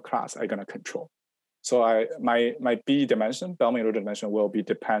distributional class I'm gonna control. So my B dimension, Bellman Eluder dimension, will be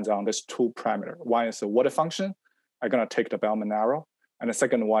depends on this two parameter. One is what is function, I'm gonna take the Bellman arrow. And the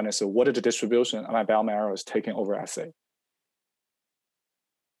second one is what is the distribution, my Bellman arrow is taking over SA.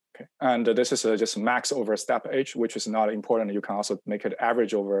 Okay. And this is just max over step h, which is not important. You can also make it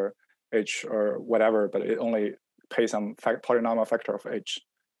average over h or whatever, but it only pays some polynomial factor of h.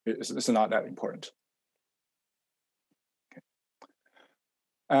 It's not that important. Okay.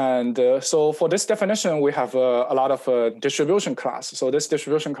 And so for this definition, we have a lot of distribution class. So this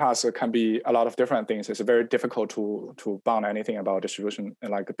distribution class can be a lot of different things. It's very difficult to bound anything about distribution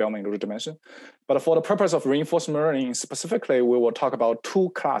like Bellman Eluder dimension. But for the purpose of reinforcement learning, specifically, we will talk about two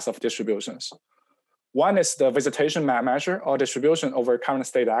classes of distributions. One is the visitation measure or distribution over current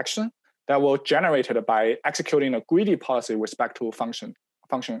state action that will generate it by executing a greedy policy with respect to function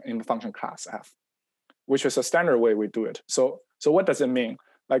in the function class f, which is a standard way we do it. So what does it mean?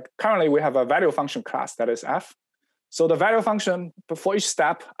 Like currently we have a value function class that is f. So the value function, for each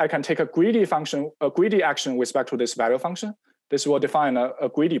step, I can take a greedy action with respect to this value function. This will define a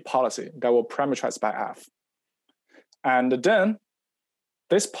greedy policy that will parameterize by f. And then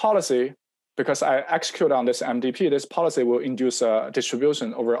this policy, because I execute on this MDP, this policy will induce a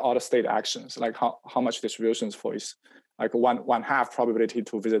distribution over all the state actions, like how much distributions for each, like one half probability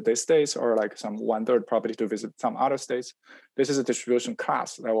to visit these states, or like some 1/3 probability to visit some other states. This is a distribution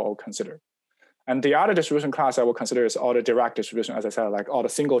class that we'll consider. And the other distribution class I will consider is all the direct distribution, as I said, like all the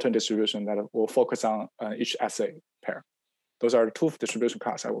singleton distribution that will focus on each SA pair. Those are the two distribution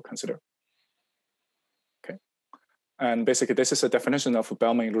class I will consider. Okay. And basically this is a definition of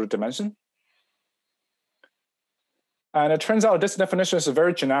Bellman Eluder dimension. And it turns out this definition is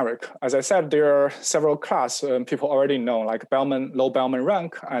very generic. As I said, there are several classes people already know, like low Bellman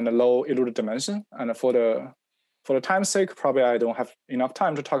rank and low Eluder dimension. And for the time's sake, probably I don't have enough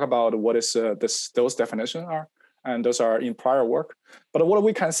time to talk about what is those definitions are, and those are in prior work. But what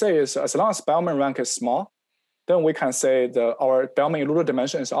we can say is, as long as Bellman rank is small, then we can say our Bellman Eluder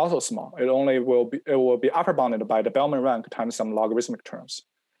dimension is also small. It will be upper bounded by the Bellman rank times some logarithmic terms.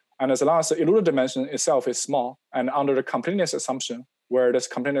 And as long as the Eluder dimension itself is small, and under the completeness assumption, where this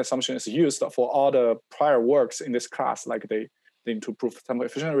completeness assumption is used for all the prior works in this class, like they need to prove some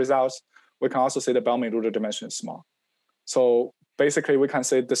efficient results, we can also say the Bellman Eluder dimension is small. So basically, we can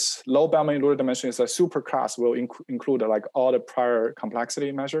say this low Bellman Eluder dimension is a superclass will include like all the prior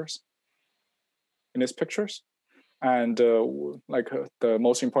complexity measures in these pictures. And the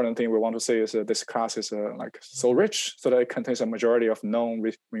most important thing we want to say is that this class is like so rich, so that it contains a majority of known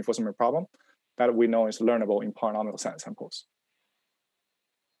reinforcement problem that we know is learnable in polynomial samples.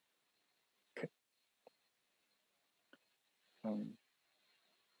 Okay.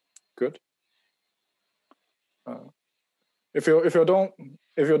 Good. If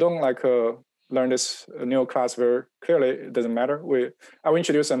you don't like learn this new class very clearly, it doesn't matter. I will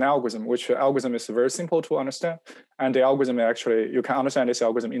introduce an algorithm, which algorithm is very simple to understand. And the algorithm actually, you can understand this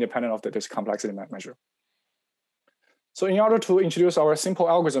algorithm independent of this complexity measure. So in order to introduce our simple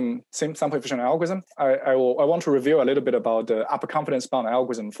algorithm, sample efficient algorithm, I want to review a little bit about the upper confidence bound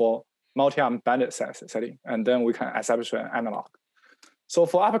algorithm for multi-arm bandit setting, and then we can establish an analog. So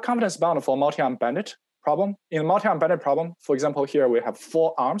for upper confidence bound for multi-arm bandit problem, in multi-arm bandit problem, for example, here we have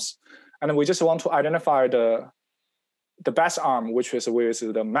 4 arms, and we just want to identify the best arm, which is with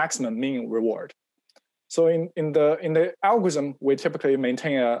the maximum mean reward. So in the algorithm, we typically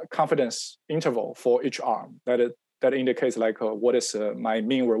maintain a confidence interval for each arm that indicates like what is my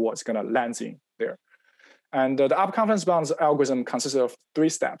mean reward is gonna land in there. And the upper confidence bounds algorithm consists of 3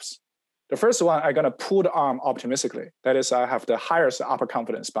 steps. The first one, I'm gonna pull the arm optimistically. That is, I have the highest upper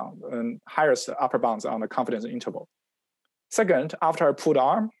confidence bound and highest upper bounds on the confidence interval. Second, after I pull the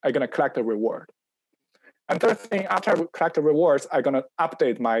arm, I'm gonna collect the reward. And third thing, after I collect the rewards, I'm gonna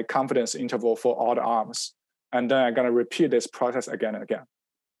update my confidence interval for all the arms. And then I'm gonna repeat this process again and again.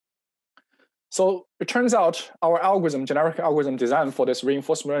 So it turns out our algorithm, generic algorithm designed for this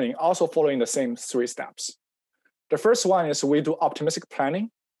reinforcement learning, also following the same 3 steps. The first one is we do optimistic planning.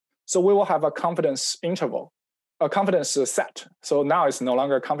 So we will have a confidence interval, a confidence set. So now it's no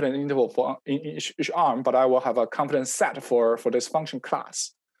longer a confidence interval for each arm, but I will have a confidence set for this function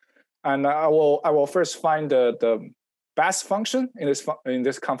class. And I will first find the best function in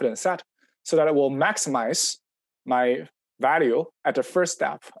this confidence set so that it will maximize my value at the first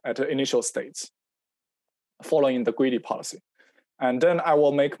step at the initial states following the greedy policy. And then I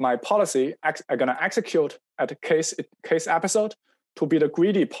will make my policy, I'm gonna execute at the case episode to be the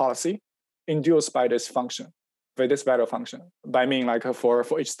greedy policy induced by this function, by this value function. By mean like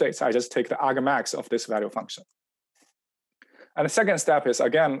for each state, I just take the argmax of this value function. And the second step is,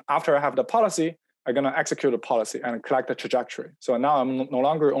 again, after I have the policy, I'm gonna execute the policy and collect the trajectory. So now I'm no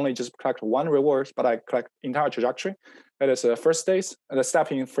longer only just collect one reward, but I collect entire trajectory. That is the first state, the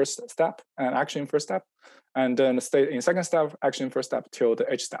step in first step, and action in first step. And then the state in second step, action in first step till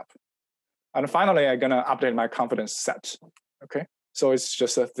the H step. And finally, I'm gonna update my confidence set, okay? So it's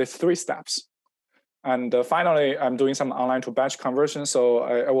just these 3 steps. And finally, I'm doing some online to batch conversion. So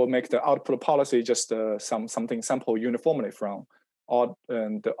I will make the output policy just something sample uniformly from all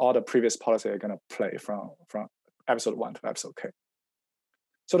the previous policy I'm gonna play from episode 1 to episode K.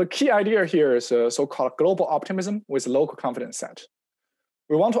 So the key idea here is so-called global optimism with local confidence set.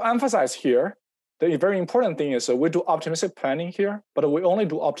 We want to emphasize here, the very important thing is we do optimistic planning here, but we only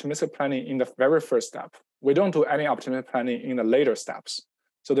do optimistic planning in the very first step. We don't do any optimistic planning in the later steps.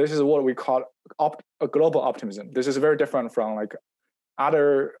 So this is what we call a global optimism. This is very different from like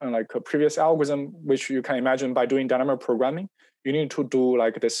other like a previous algorithm, which you can imagine by doing dynamic programming, you need to do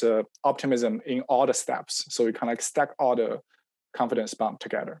like this optimism in all the steps. So you can like stack all the confidence bound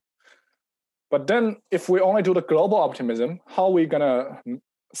together. But then if we only do the global optimism, how are we gonna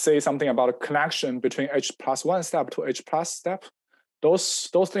say something about a connection between H+1 step to H+ step? Those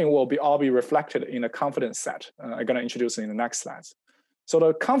things will all be reflected in the confidence set. I'm gonna introduce in the next slides. So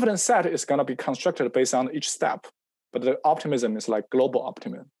the confidence set is gonna be constructed based on each step, but the optimism is like global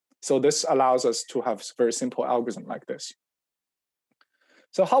optimism. So this allows us to have very simple algorithm like this.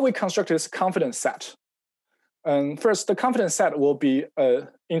 So how we construct this confidence set? First, the confidence set will be an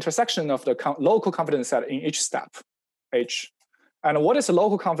intersection of the local confidence set in each step, H. And what is a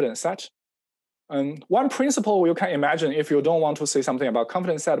local confidence set? One principle you can imagine if you don't want to say something about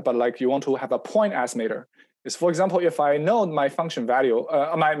confidence set, but like you want to have a point estimator, is for example, if I know my function value,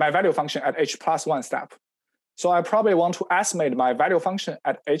 my value function at H+1 step. So I probably want to estimate my value function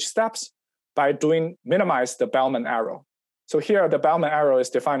at H steps by minimize the Bellman arrow. So here the Bellman arrow is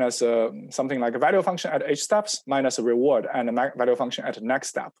defined as something like a value function at H steps minus a reward and a value function at the next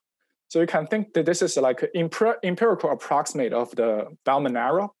step. So you can think that this is like an empirical approximate of the Bellman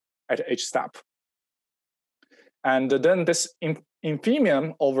arrow at H step. And then this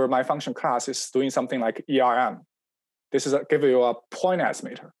infimium over my function class is doing something like ERM. This is give you a point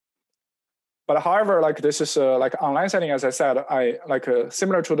estimator. But however, like this is like online setting, as I said, I like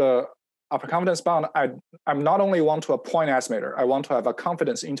similar to the upper confidence bound, I'm not only want to a point estimator, I want to have a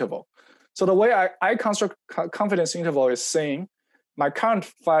confidence interval. So the way I construct confidence interval is saying my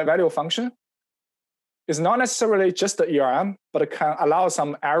current value function is not necessarily just the ERM, but it can allow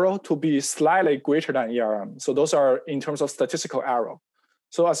some arrow to be slightly greater than ERM. So those are in terms of statistical arrow.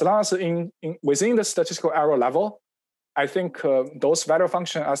 So as long as within the statistical arrow level, I think those value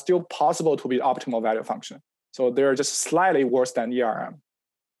functions are still possible to be optimal value function. So they're just slightly worse than ERM,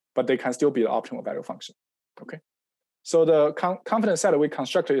 but they can still be the optimal value function, okay? So the confidence set we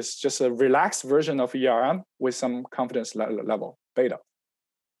constructed is just a relaxed version of ERM with some confidence level, beta.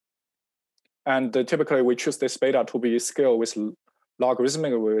 And typically we choose this beta to be scaled with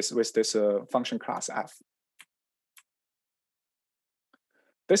logarithmic with this function class f.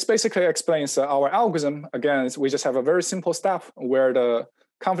 This basically explains our algorithm. Again, we just have a very simple step where the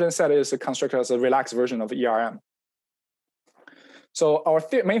confidence set is constructed as a relaxed version of ERM. So our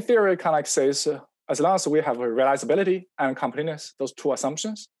main theory kind of like says, as long as we have realizability and completeness, those two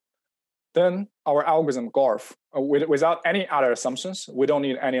assumptions, then our algorithm golf without any other assumptions. We don't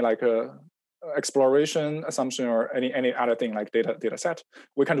need any like exploration assumption or any other thing like data set.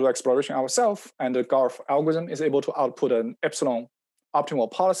 We can do exploration ourselves, and the golf algorithm is able to output an epsilon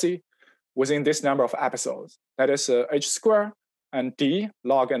optimal policy within this number of episodes. That is h squared and d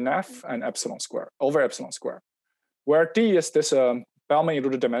log nf and epsilon squared over epsilon squared, where d is this Bellman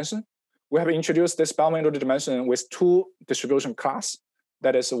Eluder dimension. We have introduced this Bellman Eluder dimension with two distribution class.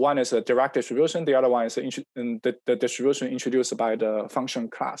 That is, one is a direct distribution, the other one is the distribution introduced by the function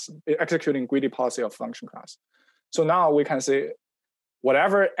class, executing greedy policy of function class. So now we can say,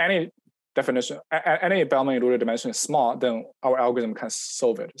 whatever any definition, any Bellman Eluder dimension is small, then our algorithm can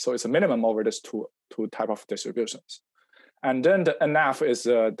solve it. So it's a minimum over these two type of distributions. And then the NF is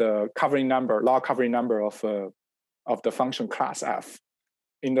the covering number, log covering number of the function class f.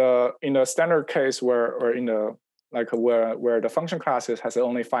 In the standard case where the function class has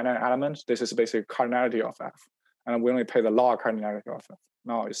only finite element, this is basically cardinality of f, and we only pay the log cardinality of f.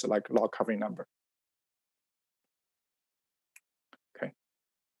 Now it's like log covering number. Okay.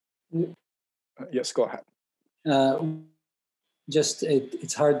 Yes, go ahead.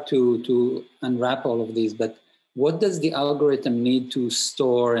 It's hard to unwrap all of these, but what does the algorithm need to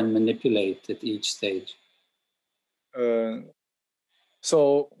store and manipulate at each stage?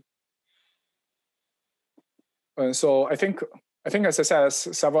 So I think as I said,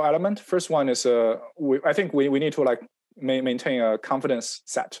 several elements. First one is I think we need to like maintain a confidence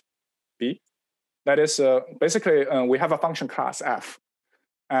set B. That is basically we have a function class f,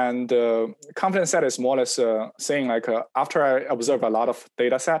 and confidence set is more or less saying like after I observe a lot of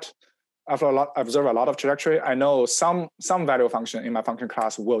data set, after I observe a lot of trajectory, I know some value function in my function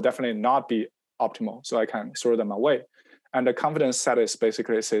class will definitely not be optimal, so I can throw them away. And the confidence set is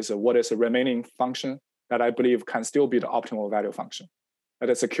basically says what is the remaining function that I believe can still be the optimal value function. That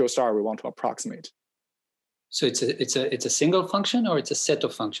is a Q star we want to approximate. So it's a single function, or it's a set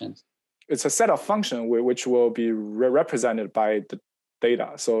of functions? It's a set of function which will be represented by the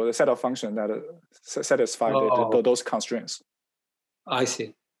data. So the set of function that satisfy those constraints. I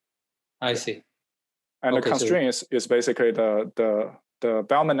see. And okay, the constraint is basically the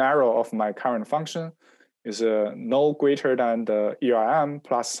Bellman arrow of my current function is no greater than the ERM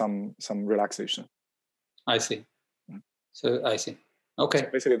plus some relaxation. I see. So I see. Okay. So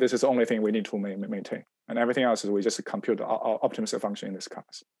basically, this is the only thing we need to maintain, and everything else is we just compute the optimistic function in this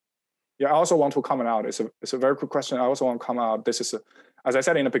class. Yeah, I also want to comment out. It's a very good question. I also want to comment out. This is, as I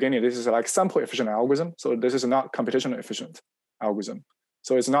said in the beginning, this is like sample efficient algorithm. So this is not computational efficient algorithm.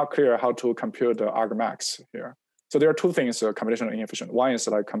 So it's not clear how to compute the argmax here. So there are two things computationally inefficient. One is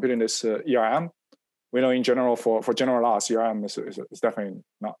like computing this ERM. We know in general for general loss, ERM is definitely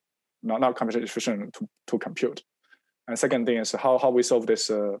not computationally efficient to compute. And second thing is how we solve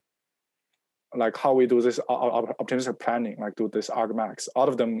this, like how we do this optimistic planning, like do this argmax. All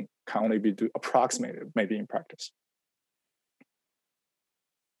of them can only be approximated, maybe in practice.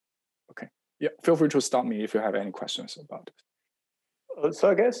 Okay, yeah, feel free to stop me if you have any questions about it. So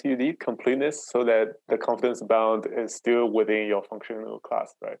I guess you need completeness so that the confidence bound is still within your functional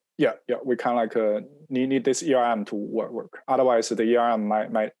class, right? Yeah, we kind of like need this ERM to work. Otherwise, the ERM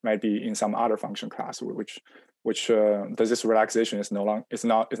might be in some other function class, which this relaxation is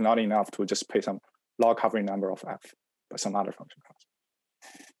not enough to just pay some log covering number of f, but some other function class.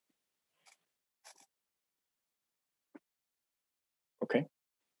 Okay.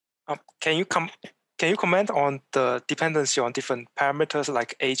 Can you comment on the dependency on different parameters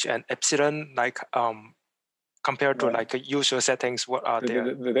like h and epsilon, like compared to like usual settings? What are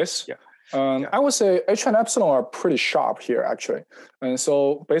there? This? Yeah. I would say h and epsilon are pretty sharp here, actually. And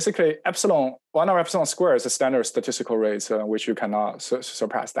so basically, epsilon, 1 over epsilon squared is the standard statistical rate, which you cannot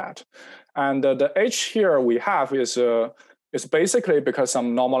surpass that. And the h here we have is basically because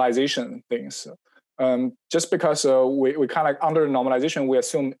some normalization things. Just because we kind of like under normalization, we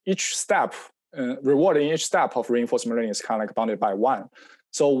assume each step, rewarding each step of reinforcement learning is kind of like bounded by 1.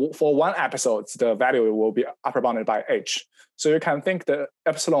 So for 1 episode, the value will be upper bounded by h. So you can think the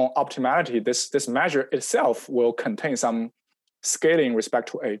epsilon optimality, this measure itself will contain some scaling respect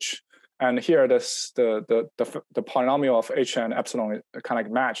to h. And here, the polynomial of h and epsilon kind of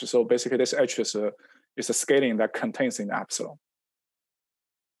like match. So basically, this h is a scaling that contains in epsilon.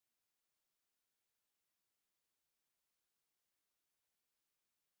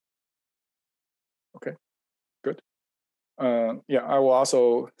 Okay, good. Yeah, I will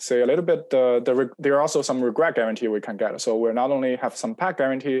also say a little bit. There are also some regret guarantee we can get. So we not only have some path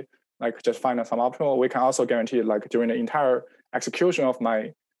guarantee, like just find some optimal, we can also guarantee like during the entire execution of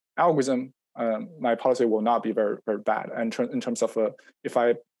my algorithm, my policy will not be very, very bad. And in terms of if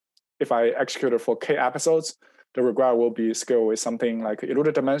I execute it for k episodes, the regret will be scaled with something like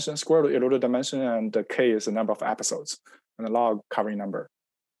Eluder dimension, square root Eluder dimension, and the k is the number of episodes, and the log covering number.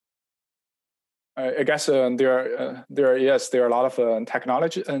 I guess there are a lot of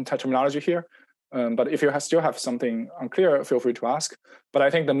technology and terminology here. But if you still have something unclear, feel free to ask. But I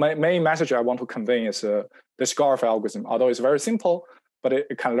think the main message I want to convey is this Garf algorithm, although it's very simple, but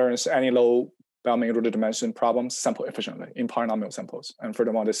it can learn any low Bellman Eluder dimension problems sample efficiently in polynomial samples. And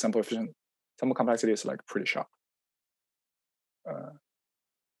furthermore, this sample complexity is like pretty sharp.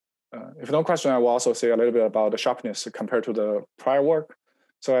 If no question, I will also say a little bit about the sharpness compared to the prior work.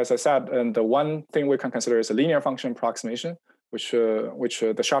 So as I said, and the one thing we can consider is a linear function approximation, which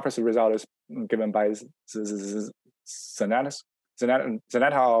the sharpest result is given by Zanetta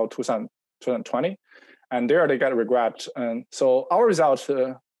 2020, and there they get regret. And so our result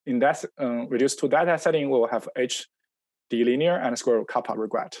in that reduced to that setting will have h d linear and square root kappa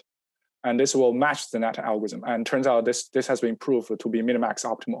regret, and this will match the Zanetta algorithm. And turns out this has been proved to be minimax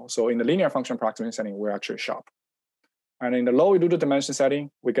optimal. So in the linear function approximation setting, we're actually sharp. And in the low Eluder dimension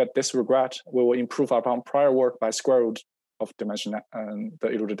setting, we get this regret. We will improve upon prior work by square root of dimension and the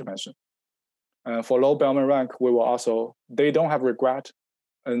Eluder dimension. For low Bellman rank, we will also, they don't have regret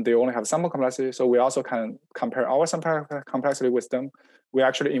and they only have sample complexity. So we also can compare our sample complexity with them. We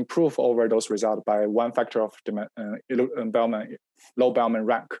actually improve over those results by one factor of low Bellman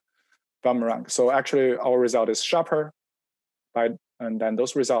rank. So actually our result is sharper and then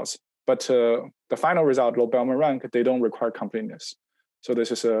those results. But the final result, low Bellman rank, they don't require completeness. So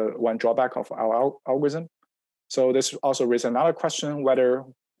this is one drawback of our algorithm. So this also raises another question, whether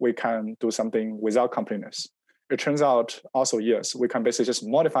we can do something without completeness. It turns out also, yes, we can basically just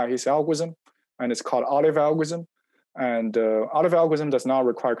modify his algorithm, and it's called Olive algorithm. And Olive algorithm does not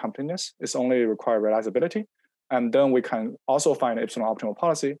require completeness. It's only require realizability. And then we can also find epsilon optimal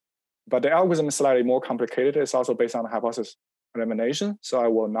policy. But the algorithm is slightly more complicated. It's also based on hypothesis elimination, so I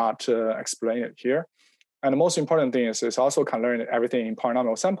will not explain it here. And the most important thing is it also can learn everything in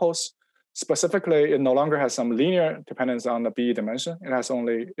polynomial samples. Specifically, it no longer has some linear dependence on the B dimension. It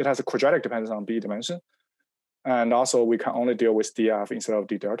has a quadratic dependence on B dimension. And also we can only deal with DF instead of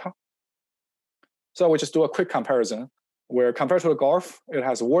D delta. So we just do a quick comparison where compared to the Garf, it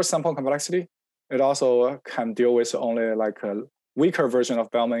has worse sample complexity. It also can deal with only like a weaker version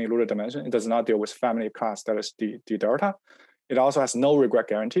of Bellman Eluder dimension. It does not deal with family class that is D delta. It also has no regret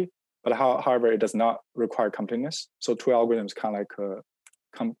guarantee, but however, it does not require completeness. So two algorithms kind of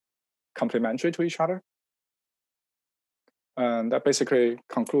like complementary to each other. And that basically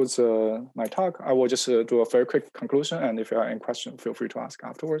concludes my talk. I will just do a very quick conclusion, and if you have any questions, feel free to ask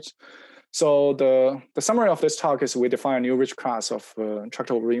afterwards. So the summary of this talk is we define a new rich class of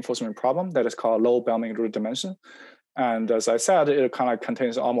tractable reinforcement problem that is called low Bellman Eluder dimension. And as I said, it kind of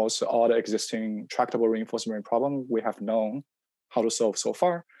contains almost all the existing tractable reinforcement problem we have known how to solve so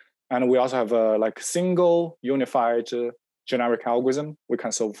far. And we also have a like single unified generic algorithm we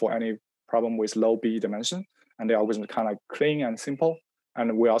can solve for any problem with low B dimension. And the algorithm is kind of like clean and simple.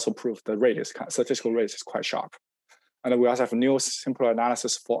 And we also prove the rate is statistical rate is quite sharp. And we also have a new simpler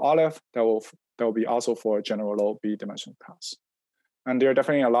analysis for Olive that will be also for general low B dimension class. And there are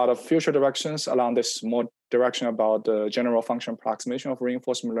definitely a lot of future directions along this more direction about the general function approximation of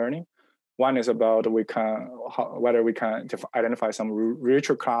reinforcement learning. One is about whether we can identify some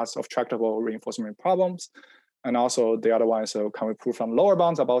richer class of tractable reinforcement problems. And also the other one is can we prove some lower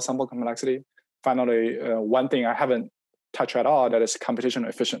bounds about sample complexity? Finally, one thing I haven't touched at all, that is computational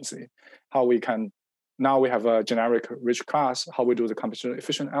efficiency. How we can, now we have a generic rich class, how we do the computational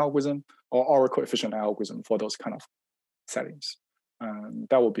efficient algorithm or Oracle efficient algorithm for those kind of settings.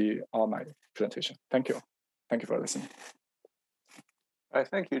 That will be all my presentation. Thank you. Thank you for listening. All right,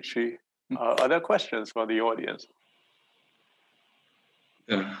 thank you, Chi. Other questions from the audience?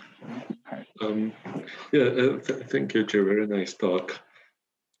 Yeah. Thank you, Chi. Very nice talk.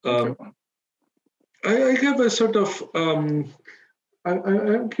 I have a sort of,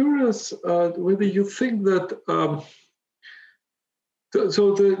 I'm curious whether you think that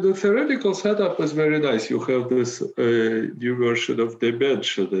So the theoretical setup is very nice. You have this new version of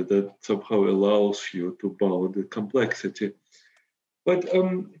dimension that somehow allows you to bound the complexity. But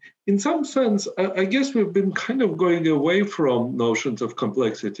in some sense, I guess we've been kind of going away from notions of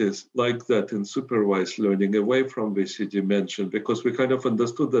complexities like that in supervised learning, away from VC dimension, because we kind of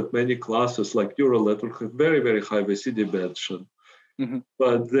understood that many classes like neural network have very, very high VC dimension. Mm-hmm.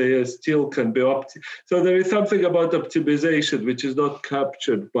 But they still can be so there is something about optimization which is not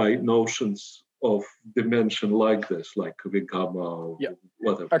captured by notions of dimension like this, like V gamma or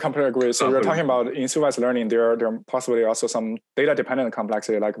whatever. I completely agree. So you're talking about in supervised learning, there are possibly also some data-dependent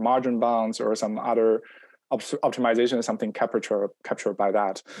complexity like margin bounds or some other optimization, something captured by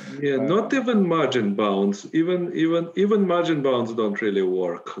that. Yeah, not even margin bounds. Even margin bounds don't really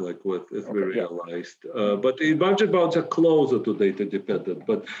work like what is we realized. But margin bounds are closer to data dependent.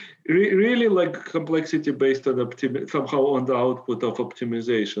 But really, like complexity based on somehow on the output of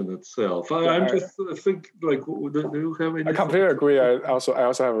optimization itself. I think like, do you have any? I completely agree. I also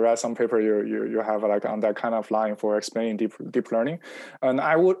have read some paper you have like on that kind of line for explaining deep learning, and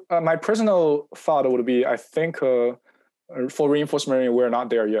I would my personal thought would be I think for reinforcement learning, we're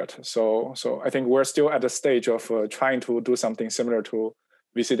not there yet. So I think we're still at the stage of trying to do something similar to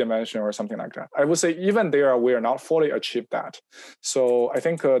VC dimension or something like that. I would say even there, we are not fully achieved that. So I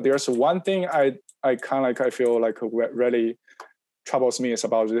think there's one thing I feel like really troubles me is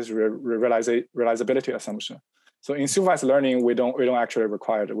about this realizability assumption. So in supervised learning, we don't actually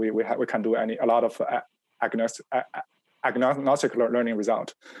require it. We can do a lot of agnostic learning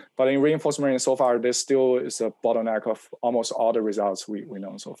result. But in reinforcement learning so far, there still is a bottleneck of almost all the results we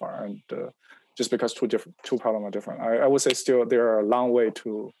know so far. And just because two problems are different. I would say still there are a long way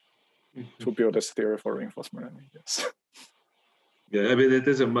to build this theory for reinforcement learning, yes. Yeah, I mean, it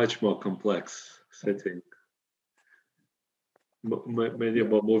is a much more complex setting. Many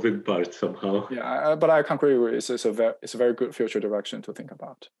more moving parts somehow. Yeah, but I completely agree. It's a very good future direction to think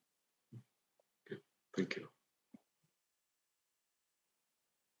about. Okay. Thank you.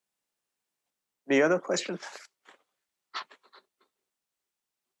 Any other questions?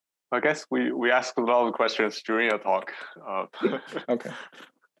 I guess we asked a lot of questions during your talk. Okay,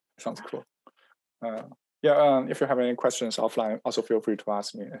 sounds cool. If you have any questions offline, also feel free to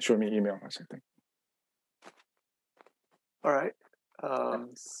ask me, shoot me an email or something. All right.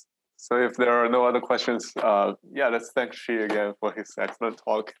 So if there are no other questions, let's thank Shi again for his excellent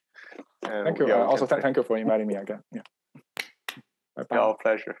talk. And thank you. Also, thank you for inviting me again. Yeah. Bye-bye. Our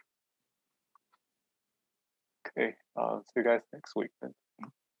pleasure. Okay. See you guys next week then.